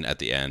 even at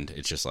the end,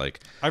 it's just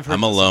like I've heard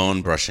I'm this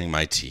alone brushing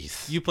my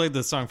teeth. You played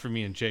this song for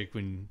me and Jake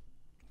when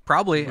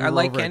probably. we I were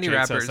like over at candy Jake's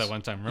house wrappers. that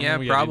one time. Remember Yeah,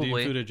 we had Indian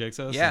probably. food at Jake's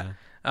house?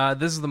 Yeah.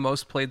 This is the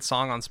most played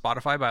song on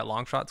Spotify by a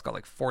long shot. It's got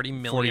like 40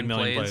 million,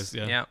 million plays.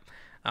 plays, yeah.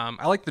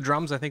 I like the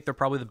drums. I think they're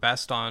probably the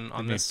best on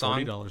Made this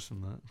song. $40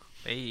 from that.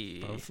 Hey.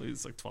 Probably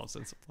it's like 12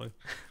 cents a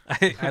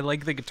play. I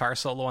like the guitar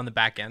solo on the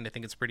back end. I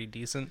think it's pretty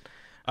decent.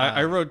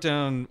 I wrote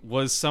down,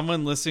 was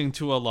someone listening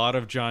to a lot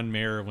of John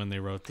Mayer when they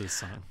wrote this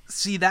song?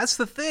 See, that's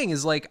the thing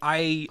is like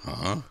I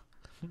don't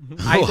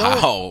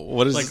Wow,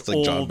 what is Like, this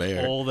like John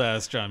Mayer? old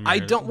ass John Mayer. I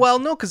don't well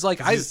no because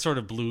like He's sort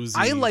of bluesy.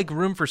 I like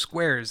Room for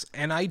Squares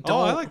and I don't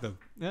Oh, I like them.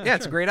 Yeah,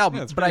 it's a sure. great album.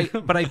 Yeah, it's but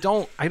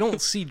pretty- I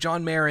don't see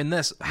John Mayer in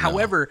this.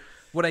 However,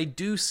 what I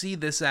do see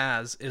this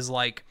as is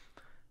like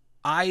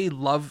I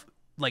love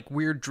like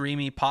weird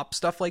dreamy pop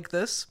stuff like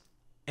this.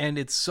 And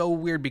it's so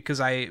weird because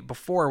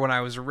before when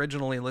I was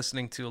originally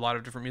listening to a lot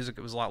of different music,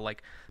 it was a lot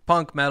like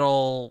punk,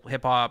 metal,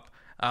 hip hop,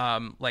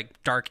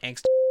 like dark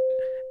angst.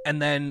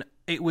 And then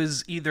it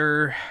was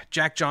either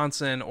Jack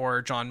Johnson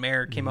or John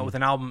Mayer came out with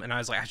an album, and I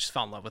was like, I just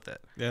fell in love with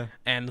it. Yeah.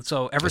 And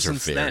so ever Those are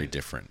since very then,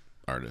 different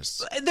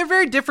artists. they're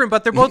very different,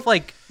 but they're both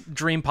like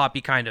dream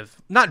poppy kind of.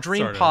 Not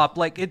dream Sort of. pop,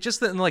 like it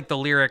just in like the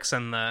lyrics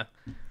and the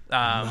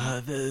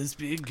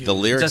The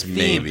lyrics, the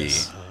maybe.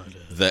 themes.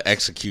 The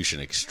execution,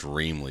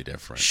 extremely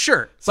different.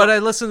 sure. But I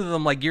listened to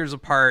them like years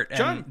apart.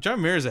 And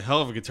John Mayer is a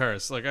hell of a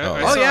guitarist. Like,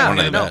 I he's saw yeah, one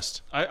of the no.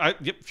 best.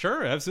 Yep,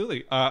 sure,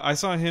 absolutely. I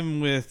saw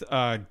him with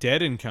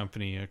Dead and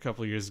Company a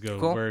couple of years ago,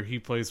 Cool. where he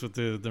plays with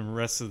the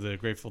rest of the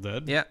Grateful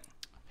Dead. yeah.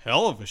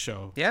 Hell of a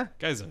show. Yeah.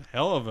 Guy's a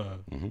hell of a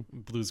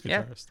blues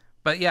Yeah. guitarist.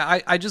 But yeah,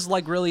 I just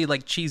like really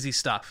like cheesy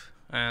stuff.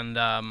 And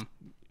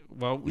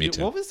Well, Me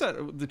too. what was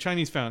that? The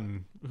Chinese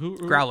fountain? Who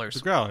Growlers. The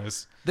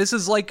Growlers. this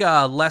is like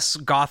a less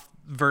goth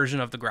version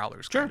of the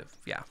Growlers, kind of.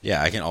 Yeah.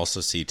 Yeah, I can also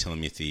see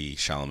Timothy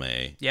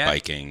Chalamet Yeah,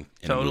 biking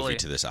in a totally. movie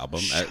to this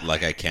album,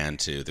 like I can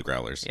to The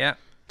Growlers. Yeah.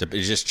 It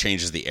just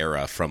changes the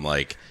era from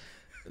like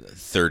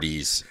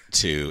 30s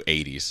to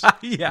 80s.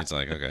 Yeah. It's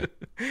like, okay.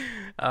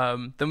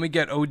 Then we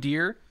get Oh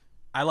Dear.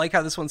 I like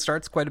how this one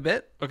starts quite a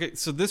bit. Okay,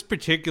 so this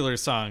particular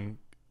song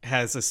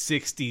has a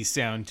 60s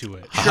sound to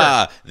it.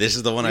 Ah, this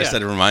is the one I Yeah.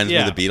 said it reminds me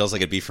Yeah. of the Beatles,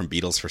 like it'd be from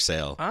Beatles for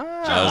Sale. I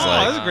was Oh,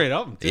 like, that's a great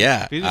album. Too.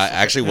 yeah. Beatles- I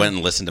actually went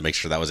and listened to make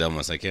sure that was the album. I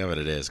was like, yeah, but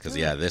it is. Because,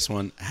 yeah, this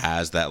one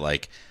has that,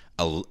 like,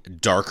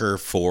 darker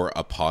for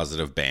a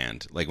positive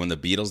band. Like, when the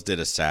Beatles did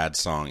a sad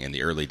song in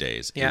the early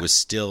days, Yeah. it was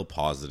still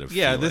positive.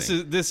 Yeah, feeling. this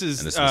is And this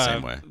is the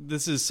same way.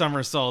 This is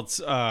Somersault's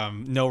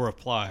No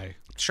Reply.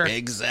 Sure.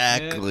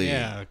 Exactly.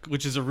 Yeah,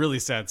 which is a really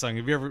sad song.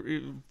 If you ever,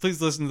 please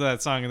listen to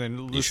that song and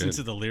then listen should.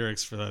 to the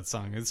lyrics for that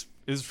song. It's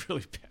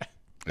really bad.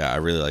 Yeah, I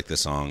really like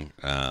this song.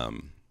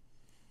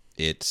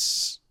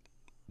 It's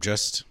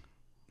just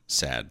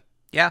sad,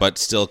 Yeah. but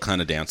still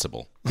kind of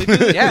danceable.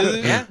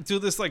 yeah. Do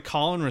this like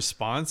call and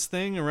response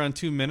thing around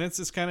 2 minutes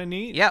is kind of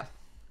neat. Yeah.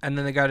 And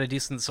then they got a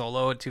decent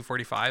solo at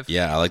 2:45.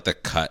 Yeah, I like the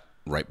cut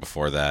right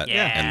before that,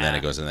 Yeah. and then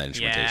it goes in that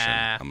instrumentation.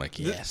 Yeah. I'm like,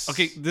 yes.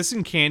 Okay, this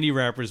and Candy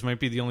Wrappers might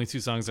be the only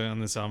two songs on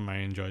this album I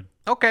enjoyed.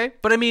 Okay,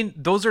 but I mean,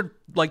 these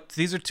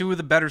are two of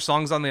the better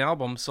songs on the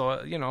album,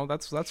 so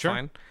that's Sure.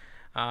 fine.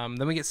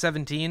 Then we get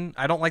 17.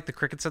 I don't like the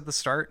crickets at the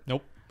start.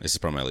 Nope. This is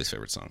probably my least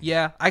favorite song.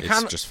 Yeah, I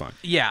kind of just fun.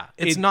 Yeah,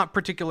 it's not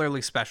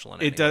particularly special in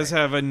any It does way.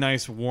 have a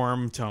nice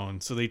warm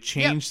tone, so they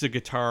changed the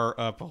guitar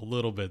up a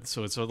little bit,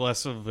 so it's a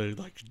less of a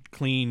like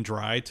clean,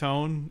 dry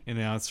tone, and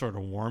now it's sort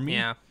of warmy.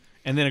 Yeah.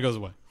 And then it goes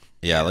away.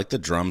 Yeah, I like the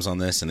drums on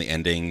this, and the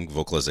ending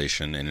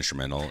vocalization and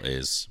instrumental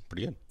is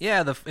pretty good.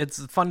 Yeah,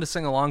 it's fun to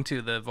sing along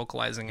to, the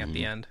vocalizing at Mm-hmm.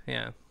 the end.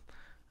 Yeah.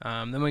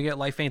 Then we get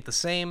Life Ain't the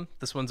Same.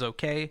 This one's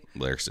okay.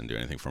 Lyrics didn't do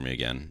anything for me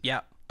again.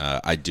 Yeah.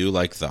 I do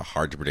like the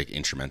hard to predict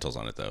instrumentals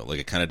on it though. Like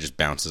it kind of just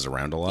bounces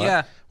around a lot,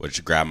 Yeah.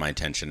 which grabbed my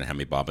attention and had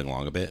me bobbing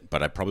along a bit.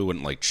 But I probably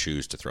wouldn't like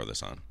choose to throw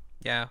this on.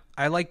 Yeah.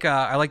 I like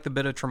the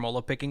bit of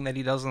tremolo picking that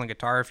he does on the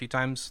guitar a few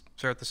times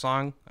throughout the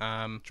song.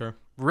 Sure.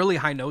 Really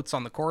high notes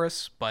on the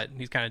chorus, but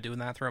he's kind of doing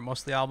that throughout most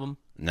of the album.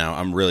 Now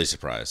I'm really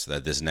surprised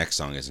that this next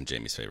song isn't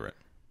Jamie's favorite.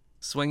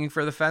 Swinging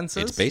for the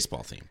Fences. It's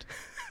baseball themed.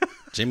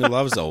 Jamie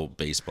loves old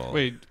baseball.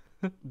 Wait,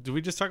 did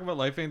we just talk about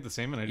Life Ain't the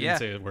Same and I didn't Yeah.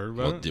 say a word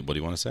about What it? do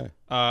you want to say?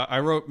 I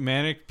wrote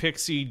Manic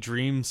Pixie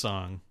Dream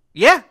Song.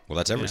 Yeah. Well,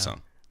 that's every Yeah.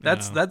 song.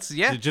 That's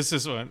yeah. Just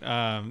this one.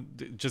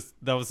 Just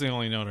that was the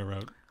only note I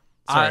wrote.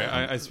 Sorry,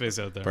 I spaced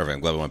out there. Perfect.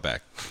 I'm glad we went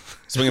back.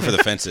 Swinging for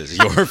the Fences,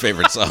 your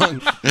favorite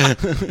song.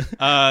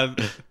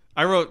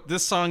 I wrote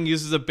this song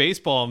uses a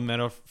baseball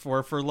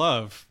metaphor for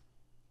love.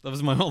 That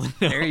was my only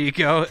note. There you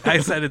go. I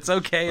said it's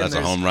okay. That's a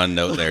and home run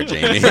note there,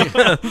 Jamie.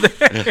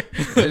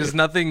 there's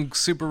nothing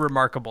super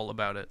remarkable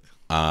about it.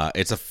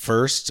 It's a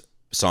first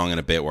song in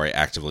a bit where I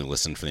actively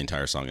listened for the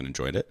entire song and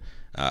enjoyed it.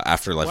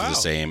 After Life is Wow. the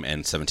Same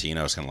and 17,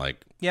 I was kind of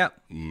like, Yeah.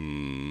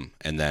 and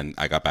then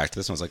I got back to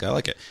this and I was like, I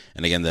like it.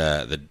 And again,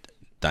 the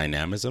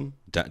dynamism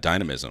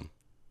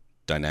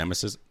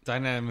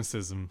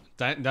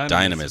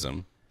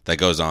that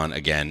goes on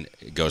again,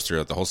 it goes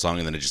throughout the whole song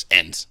and then it just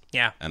ends.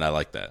 Yeah. And I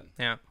like that.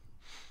 Yeah.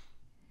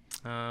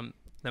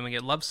 Then we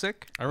get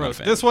Lovesick. I wrote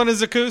fan. this one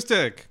is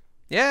acoustic.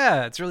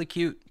 Yeah, it's really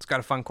cute. It's got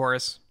a fun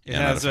chorus. It Yeah,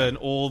 I'm not has a fan. an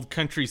old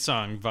country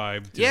song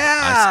vibe. to it.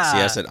 Yeah.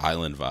 I said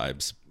island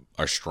vibes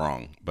are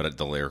strong, but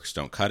the lyrics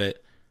don't cut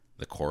it.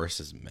 The chorus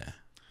is meh.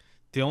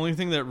 The only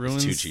thing that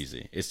ruins It's too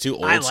cheesy. It's too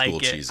old I like school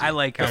it. cheesy. I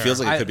like it. how- feels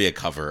like it I- could be a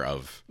cover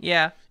of.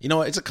 Yeah. You know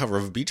what? It's a cover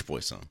of a Beach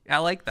Boys song. I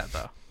like that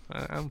though.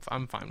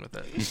 I'm fine with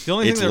it. The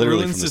only It's thing that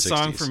literally ruins from the the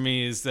song 60s. for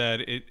me is that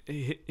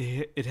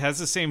it has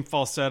the same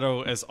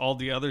falsetto as all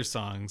the other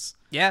songs.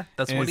 Yeah,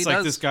 that's And what it's he like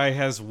does. this guy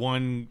has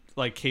one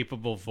like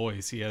capable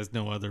voice. He has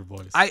no other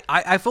voice.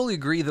 I fully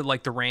agree that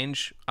like the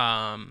range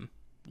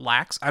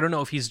lacks. I don't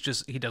know if he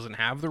doesn't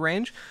have the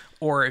range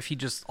or if he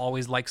just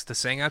always likes to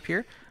sing up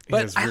here.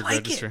 But has I weird like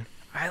register. it.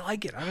 I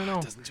like it. I don't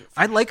know.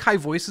 I like high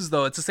voices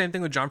though. It's the same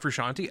thing with John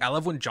Frusciante. I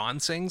love when John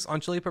sings on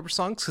Chili Pepper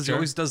songs because he Sure.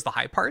 always does the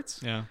high parts.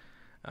 yeah.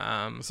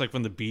 It's like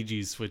when the Bee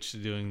Gees switched to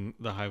doing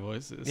the high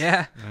voices.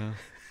 Yeah.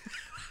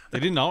 They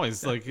didn't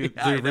always like the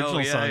I know,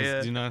 original yeah, songs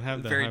yeah. do not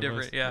have that. Very high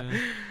different, voice.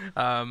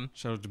 yeah.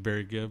 Shout out to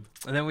Barry Gibb.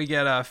 And then we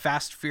get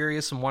Fast,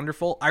 Furious, and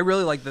Wonderful. I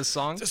really like this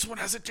song. This one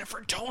has a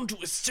different tone to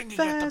his singing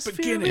Fast, at the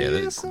beginning. Yeah,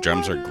 Furious the and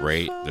drums are wonderful.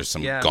 great. There's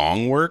some Yeah.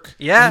 gong work.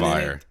 Yeah.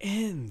 Fire. It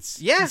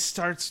ends. Yeah. It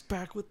starts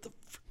back with the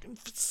freaking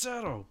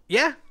falsetto.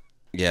 Yeah.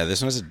 Yeah,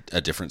 this one has a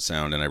different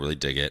sound, and I really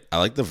dig it. I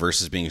like the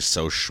verses being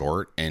so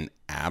short and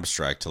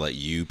abstract to let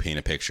you paint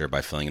a picture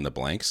by filling in the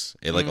blanks.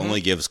 It like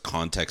only gives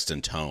context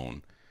and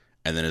tone,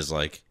 and then is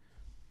like,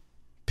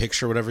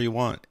 picture whatever you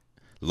want.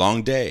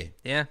 Long day,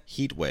 Yeah.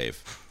 heat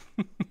wave.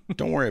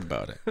 Don't worry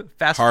about it.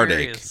 Fast, Heartache,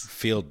 Furious.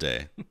 field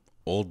day,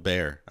 old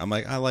bear. I'm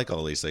like, I like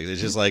all these things. It's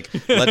just like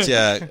lets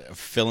you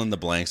fill in the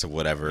blanks of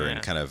whatever Yeah.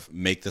 and kind of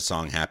make the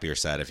song happy or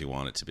sad if you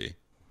want it to be.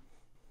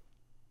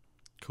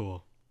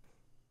 Cool.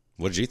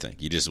 What did you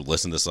think? You just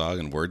listened to the song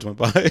and words went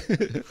by?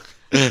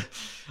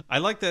 I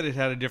like that it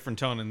had a different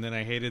tone, and then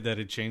I hated that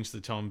it changed the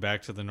tone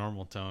back to the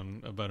normal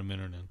tone about a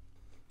minute in.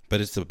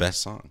 But it's the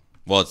best song.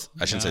 Well,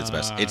 I shouldn't say it's the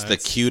best. It's the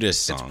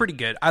cutest song. It's pretty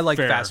good. I like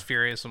Fair. Fast,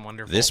 Furious, and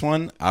Wonderful. This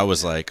one, I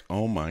was like,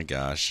 oh my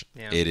gosh.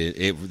 Yeah.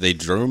 They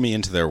drew me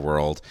into their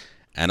world.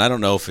 And I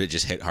don't know if it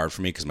just hit hard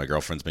for me because my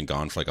girlfriend's been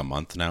gone for like a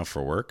month now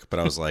for work. But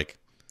I was like,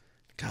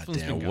 God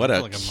Girlfriend's been damn, gone what for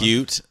a like a month.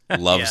 cute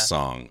love Yeah.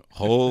 song.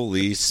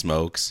 Holy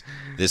smokes.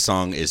 This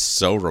song is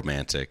so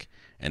romantic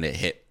and it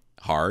hit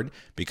hard,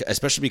 because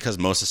especially because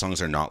most of the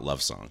songs are not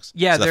love songs.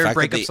 Yeah, so the they're fact that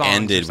breakup they songs or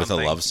ended with a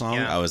something. love song,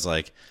 Yeah. I was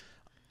like,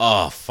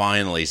 oh,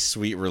 finally,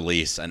 sweet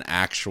release, an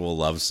actual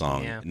love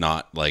song, Yeah.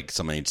 not like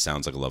something that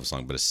sounds like a love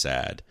song but is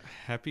sad.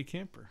 Happy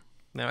Camper.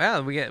 No, yeah,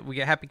 we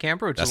get Happy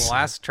Camper, which is That's- the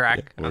last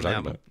track. yeah, what on we're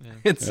the talking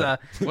album.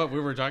 It's What, we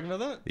were talking about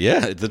that?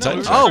 Yeah, the title we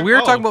were track. oh, we were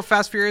Oh. talking about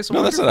Fast, Furious, and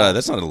No, that's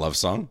Wonderful. not a love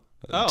song.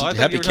 Oh, I thought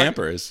Happy you were talking-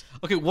 Camper is.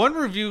 Okay, one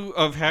review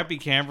of Happy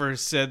Camper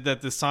said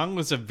that the song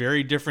was a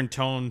very different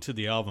tone to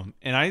the album,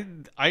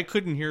 and I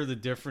couldn't hear the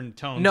different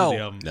tone to the No,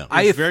 album. No. It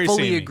I was very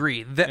fully samey.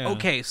 agree. That Yeah.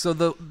 Okay, so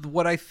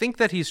what I think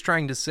that he's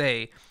trying to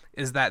say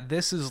is that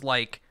this is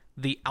like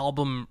the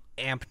album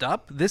amped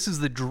up. This is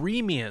the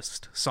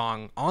dreamiest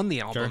song on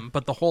the album, Sure.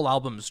 but the whole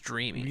album's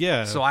dreamy.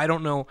 Yeah. So I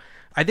don't know.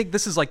 I think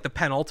this is like the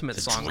penultimate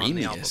song on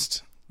the album.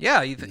 Dreamiest.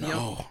 Yeah. You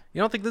No.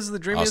 don't think this is the Oh,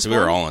 dreamiest so we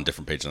were one? all on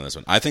different pages on this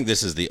one. I think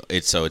this is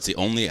it's the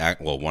only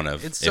one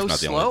of, It's if so not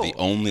the slow.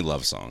 only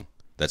love song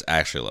that's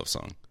actually a love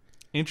song.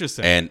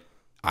 Interesting. And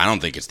I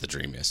don't think it's the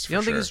dreamiest. You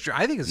don't think it's?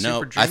 I think it's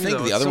super dreamy. I think though.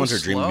 the It's other so ones are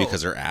dreamy slow.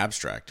 because they're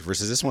abstract.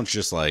 Versus this one's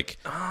just like,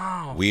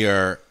 we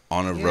are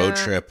on a road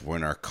trip. We're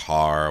in our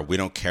car. We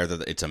don't care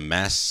that it's a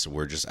mess.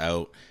 We're just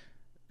out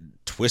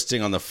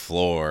twisting on the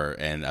floor,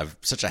 and I'm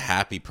such a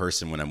happy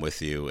person when I'm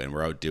with you, and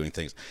we're out doing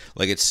things.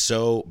 Like, it's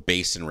so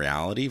based in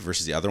reality.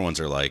 Versus the other ones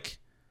are like,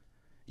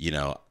 you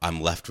know, I'm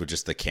left with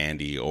just the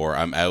candy, or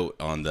I'm out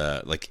on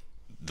the like.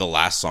 The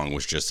last song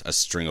was just a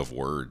string of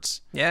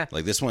words. Yeah.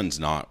 Like, this one's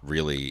not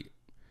really.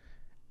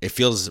 It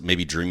feels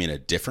maybe dreamy in a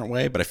different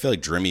way, but I feel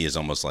like dreamy is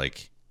almost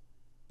like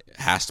it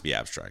has to be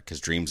abstract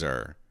because dreams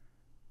are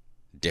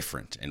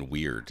different and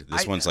weird.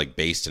 This one's like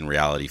based in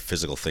reality,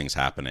 physical things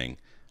happening.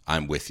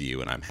 I'm with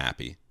you and I'm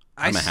happy.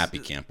 I'm a happy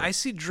camper. I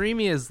see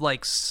dreamy as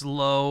like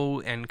slow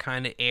and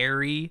kind of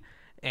airy,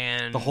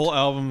 and the whole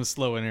album is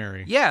slow and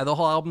airy. yeah, the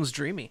whole album's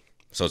dreamy.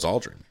 So it's all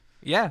dreamy.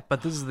 Yeah,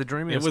 but this is the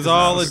dreamiest. It was 'cause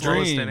all it's a the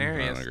slowest dream. and I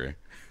airiest. don't agree.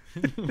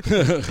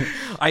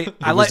 I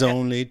It like was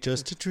only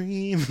just a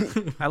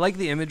dream. I like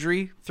the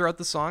imagery throughout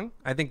the song.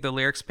 I think the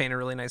lyrics paint a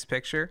really nice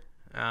picture.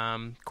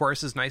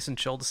 Chorus is nice and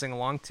chill to sing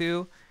along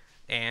to,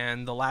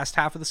 and the last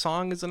half of the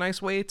song is a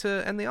nice way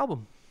to end the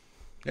album.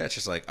 Yeah, it's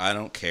just like, I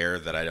don't care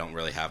that I don't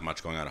really have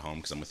much going on at home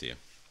because I'm with you.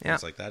 Yeah.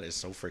 It's like, that is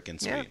so freaking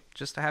sweet. Yeah,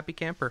 just a happy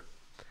camper.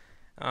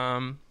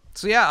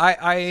 So yeah,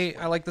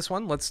 I like this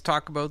one. Let's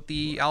talk about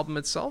the album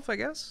itself, I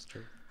guess.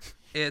 Sure.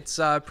 It's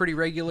a pretty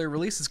regular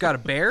release. It's got a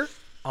bear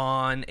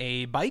on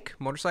a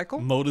motorcycle.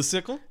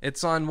 Motorcycle?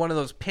 It's on one of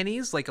those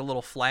pennies, like a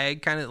little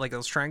flag, kind of like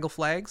those triangle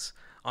flags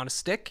on a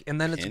stick,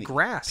 and then it's Penny.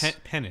 grass.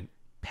 Pennant.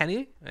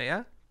 Penny?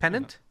 Yeah,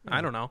 pennant.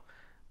 I don't know.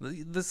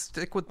 The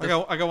stick with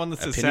the. I got one that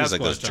says Pennies Sasquatch.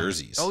 like those on it.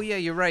 jerseys. Oh yeah,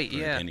 you're right. They're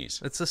Yeah,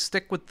 pennies. it's a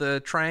stick with the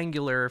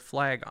triangular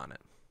flag on it.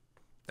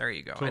 There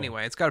you go.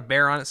 Anyway, it's got a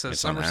bear on it. Says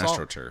It's on somersault.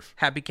 AstroTurf.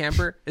 Happy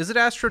camper. Is it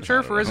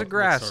AstroTurf or is it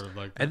grass? sort of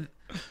like that.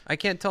 I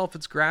can't tell if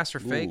it's grass or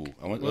fake.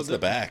 Ooh, what's the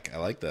back? I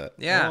like that.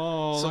 Yeah.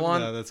 Oh, so look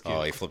on. at that. That's cute.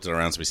 Oh, he flipped it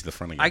around so we see the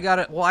front again. I got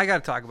it. Well, I got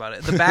to talk about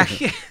it. The back,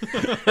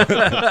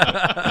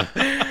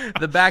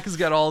 the back has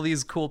got all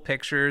these cool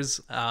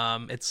pictures.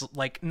 It's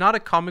like not a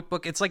comic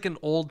book. It's like an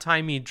old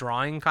timey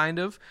drawing kind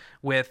of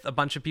with a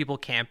bunch of people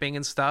camping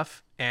and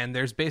stuff. And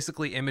there's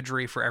basically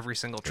imagery for every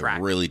single track.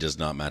 It really does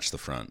not match the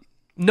front,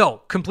 No,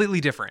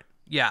 completely different.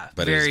 Yeah,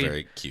 but it is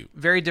very cute.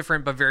 Very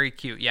different, but very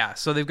cute. Yeah.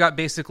 So they've got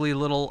basically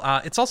little.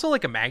 It's also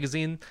like a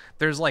magazine.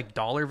 There's like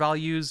dollar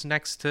values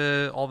next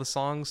to all the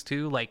songs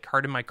too. Like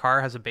 "Heart in My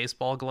Car" has a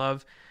baseball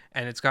glove,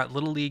 and it's got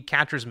Little League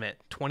catcher's mitt,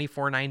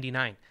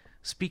 $24.99.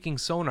 Speaking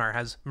Sonar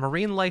has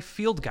Marine Life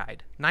Field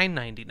Guide,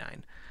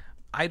 $9.99.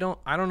 I don't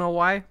know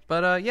why,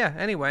 but yeah.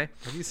 Anyway,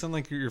 Why do you sound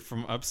like you're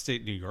from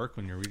upstate New York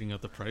when you're reading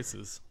out the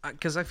prices?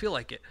 because I feel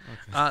like it.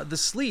 The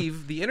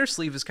sleeve, the inner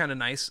sleeve is kind of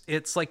nice.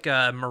 It's like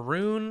a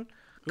maroon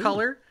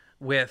color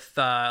with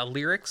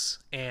lyrics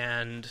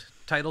and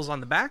titles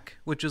on the back,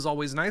 which is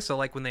always nice. I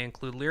like when they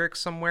include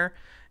lyrics somewhere.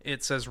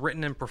 It says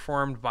written and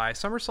performed by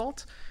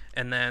Somersault,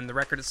 and then the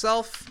record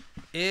itself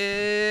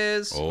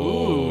is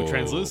Ooh,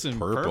 translucent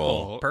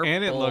purple. Purple.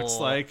 And it looks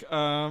like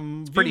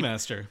pretty-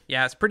 Viewmaster.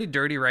 yeah, it's pretty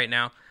dirty right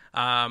now.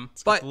 But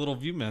But the little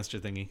Viewmaster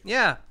thingy.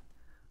 yeah,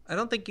 I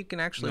don't think you can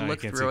actually No, you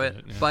look can't through see it,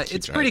 that, yeah. but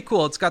it's trying. pretty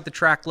cool. It's got the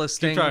track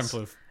listings. trying,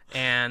 Plouffe.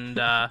 And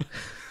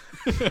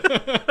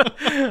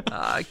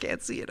I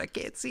can't see it. I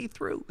can't see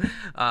through.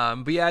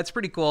 But yeah, it's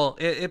pretty cool.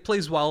 It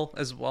plays well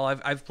as well.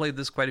 I've played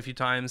this quite a few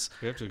times.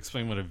 We have to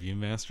explain what a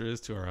Viewmaster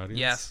is to our audience.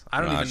 Yes, I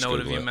don't Nah, even just know what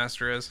a Google it.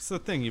 Viewmaster is. It's the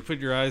thing. You put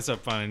your eyes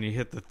up on it and you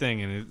hit the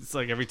thing, and it's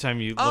like every time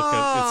you look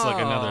at it's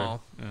like another. Oh.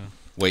 Yeah.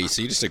 Wait,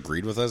 so you just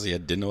agreed with us? You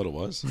didn't know what it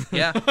was?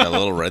 Yeah, That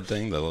little red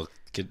thing, the little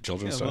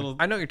children's Yeah, stuff. little-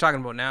 I know what you're talking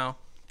about now.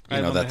 You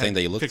I've know, only that thing had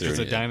that you look through, pictures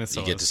of and you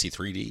dinosaurs. get to see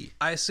 3D.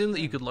 I assume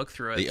that you could look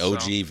through it. The so-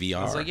 OG I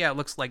VR. was like, yeah, it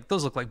looks like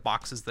those look like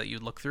boxes that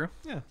you'd look through.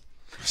 Yeah.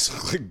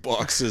 It's like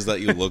boxes that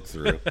you look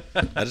through.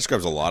 That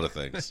describes a lot of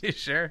things. You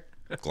sure?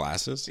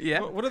 Glasses?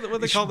 Yeah. What do they You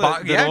call should that?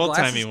 bo- The yeah, old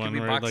glasses timey could one be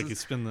where boxes. like you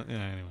spin the. Yeah,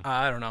 anyway.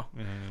 I don't know.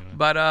 Yeah, anyway.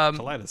 But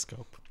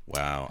Kaleidoscope.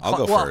 Wow. I'll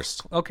go well,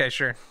 first. Okay,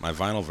 sure. My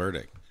vinyl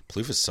verdict.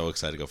 Plouffe is so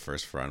excited to go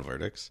first for on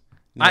verdicts.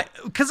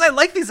 Because I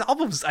like these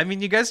albums. I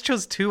mean, you guys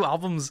chose two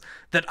albums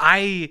that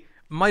I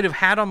might have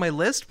had on my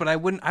list, but I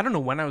wouldn't. I don't know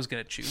when I was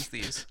going to choose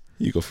these.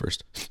 You go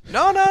first.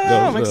 No,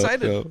 I'm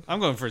excited. Go. I'm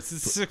going first.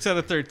 It's 6 out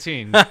of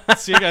 13.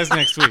 See you guys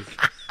next week.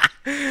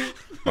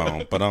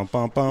 Bum, ba-dum,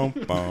 bum, bum,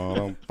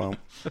 ba-dum, bum.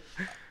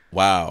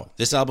 Wow.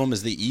 This album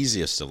is the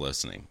easiest of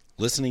listening.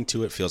 Listening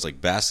to it feels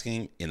like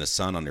basking in the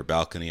sun on your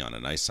balcony on a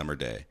nice summer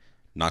day.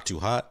 Not too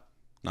hot,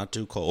 not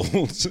too cold.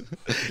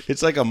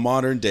 It's like a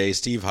modern day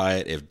Steve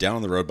Hyatt if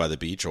Down the Road by the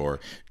Beach, or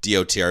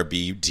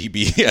DOTRB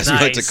DB as we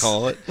like to Nice.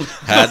 call it,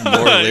 had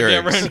more Yeah,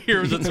 lyrics. around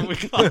here, that's what we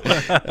call it.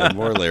 And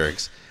more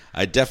lyrics.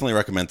 I definitely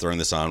recommend throwing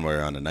this on while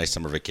you're on a nice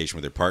summer vacation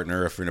with your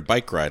partner, or if you're in a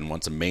bike ride and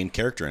want some main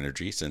character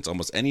energy, since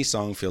almost any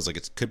song feels like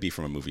it could be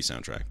from a movie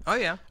soundtrack. Oh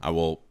yeah. I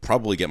will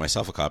probably get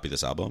myself a copy of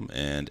this album,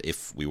 and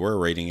if we were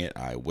rating it,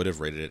 I would have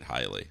rated it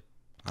highly.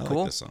 I Cool.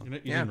 like this song.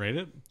 You Yeah. didn't rate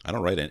it? I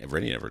don't write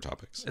any of our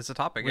topics. It's a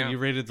topic. Wait, Yeah. you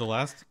rated the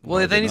last? Well,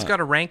 I then did he's not. got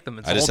to rank them.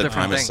 It's I a just whole said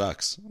different Primus thing.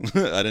 sucks.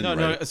 I didn't No,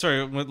 write it.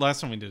 sorry.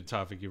 Last time we did a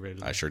topic, you rated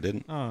it. I sure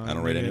didn't. Oh, I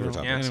don't rate any of our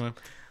maybe topics.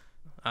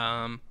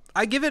 Anyway.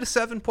 I give it a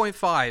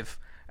 7.5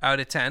 out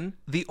of 10.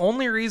 The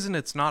only reason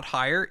it's not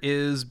higher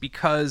is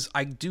because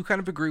I do kind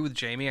of agree with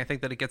Jamie. I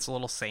think that it gets a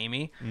little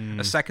samey,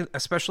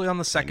 especially on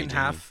the second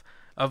half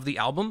of the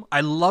album.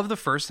 I love the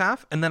first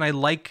half, and then I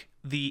like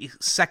the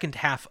second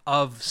half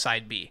of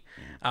side B.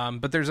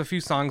 But there's a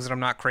few songs that I'm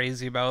not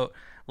crazy about.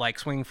 Like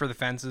Swinging for the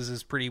Fences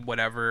is pretty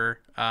whatever.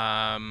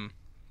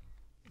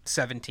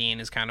 17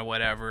 is kind of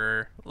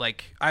whatever.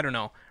 Like, I don't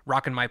know.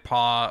 Rockin' My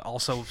Paw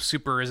also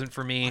super isn't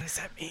for me. What does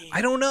that mean?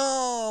 I don't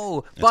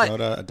know. It's But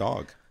about a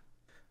dog.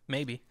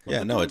 maybe.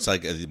 Yeah, no, it's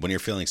like when you're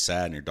feeling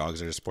sad and your dog's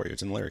there to support you.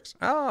 It's in the lyrics.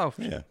 Oh,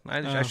 Yeah.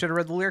 I should have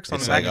read the lyrics on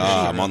It's the like, back oh, of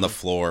the sheet. I'm on the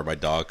floor, my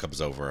dog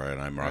comes over,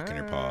 and I'm rocking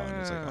your paw.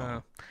 And it's like,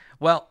 oh.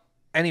 Well,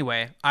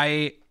 anyway,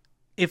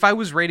 if I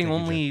was rating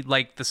only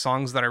like the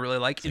songs that I really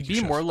like, it'd you, be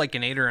Chef. more like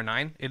an 8 or a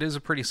 9. It is a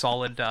pretty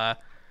solid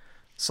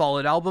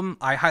album.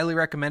 I highly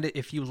recommend it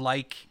if you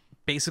like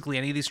basically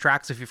any of these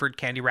tracks. If you've heard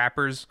Candy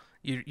Rappers,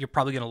 you're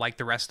probably going to like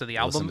the rest of the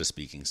album. Listen to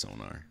Speaking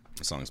Sonar.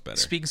 The song's better.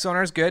 Speaking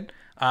Sonar is good.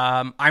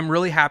 I'm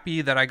really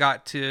happy that I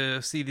got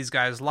to see these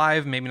guys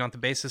live. Maybe not the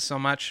bassist so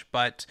much,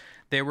 but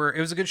it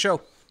was a good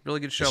show. Really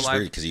good show It's live.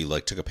 weird because you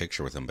like took a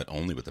picture with him, but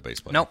only with the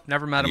bass player. Nope,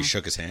 never met And him. you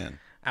shook his hand.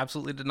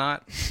 Absolutely did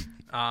not.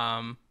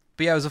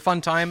 But yeah, it was a fun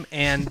time,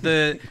 and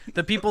the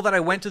people that I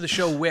went to the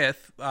show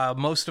with,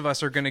 most of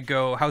us are going to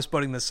go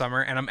houseboating this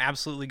summer, and I'm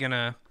absolutely going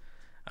to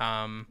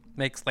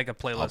make like a I'll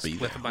playlist be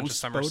with there. a bunch of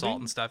summer salt Houseboating?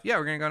 and stuff. Yeah,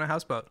 we're going to go on a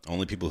houseboat.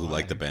 Only people who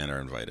like the band are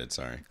invited.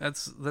 Sorry.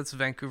 That's a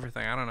Vancouver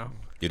thing. I don't know.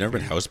 You've never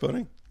been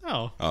houseboating?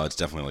 Oh, Oh, it's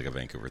definitely like a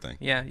Vancouver thing.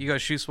 Yeah, you go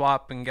shoe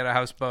swap and get a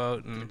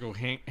houseboat, and go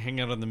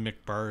hang out on the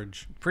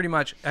McBarge. pretty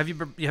much. Have you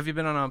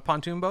been on a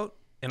pontoon boat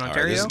in All right,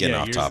 Ontario? this is getting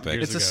Yeah, off years- topic.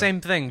 years It's the ago. same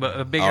thing, but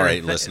a bigger. All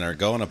right, listener,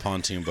 go on a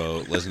pontoon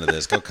boat, listen to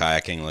this, go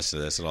kayaking, listen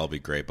to this. It'll all be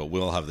great, but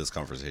we'll have this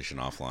conversation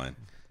offline.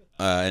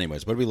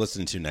 Anyways, what are we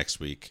listening to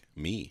next week?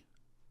 Me.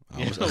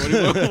 I almost-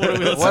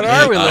 What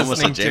are we I almost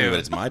listening said Jamie, to? but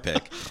it's my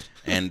pick.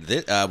 And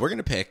we're going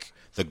to pick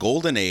The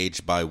Golden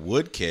Age by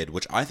Woodkid,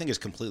 which I think is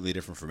completely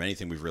different from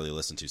anything we've really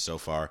listened to so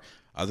far,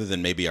 other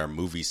than maybe our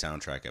movie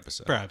soundtrack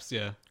episode. Perhaps,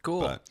 yeah.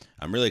 Cool. But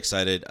I'm really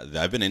excited.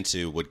 I've been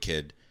into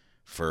Woodkid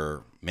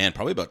for,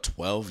 probably about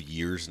 12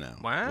 years now.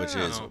 Wow. Which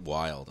is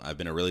wild. I've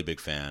been a really big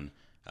fan,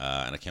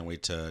 and I can't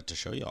wait to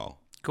show y'all.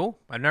 Cool.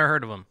 I've never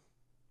heard of them.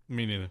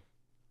 Me neither.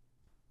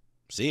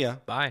 See ya.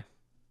 Bye.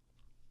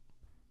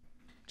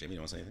 Jamie, you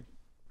want to say anything?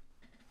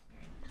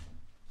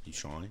 You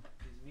shy?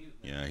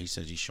 Yeah, he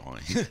says he's shy.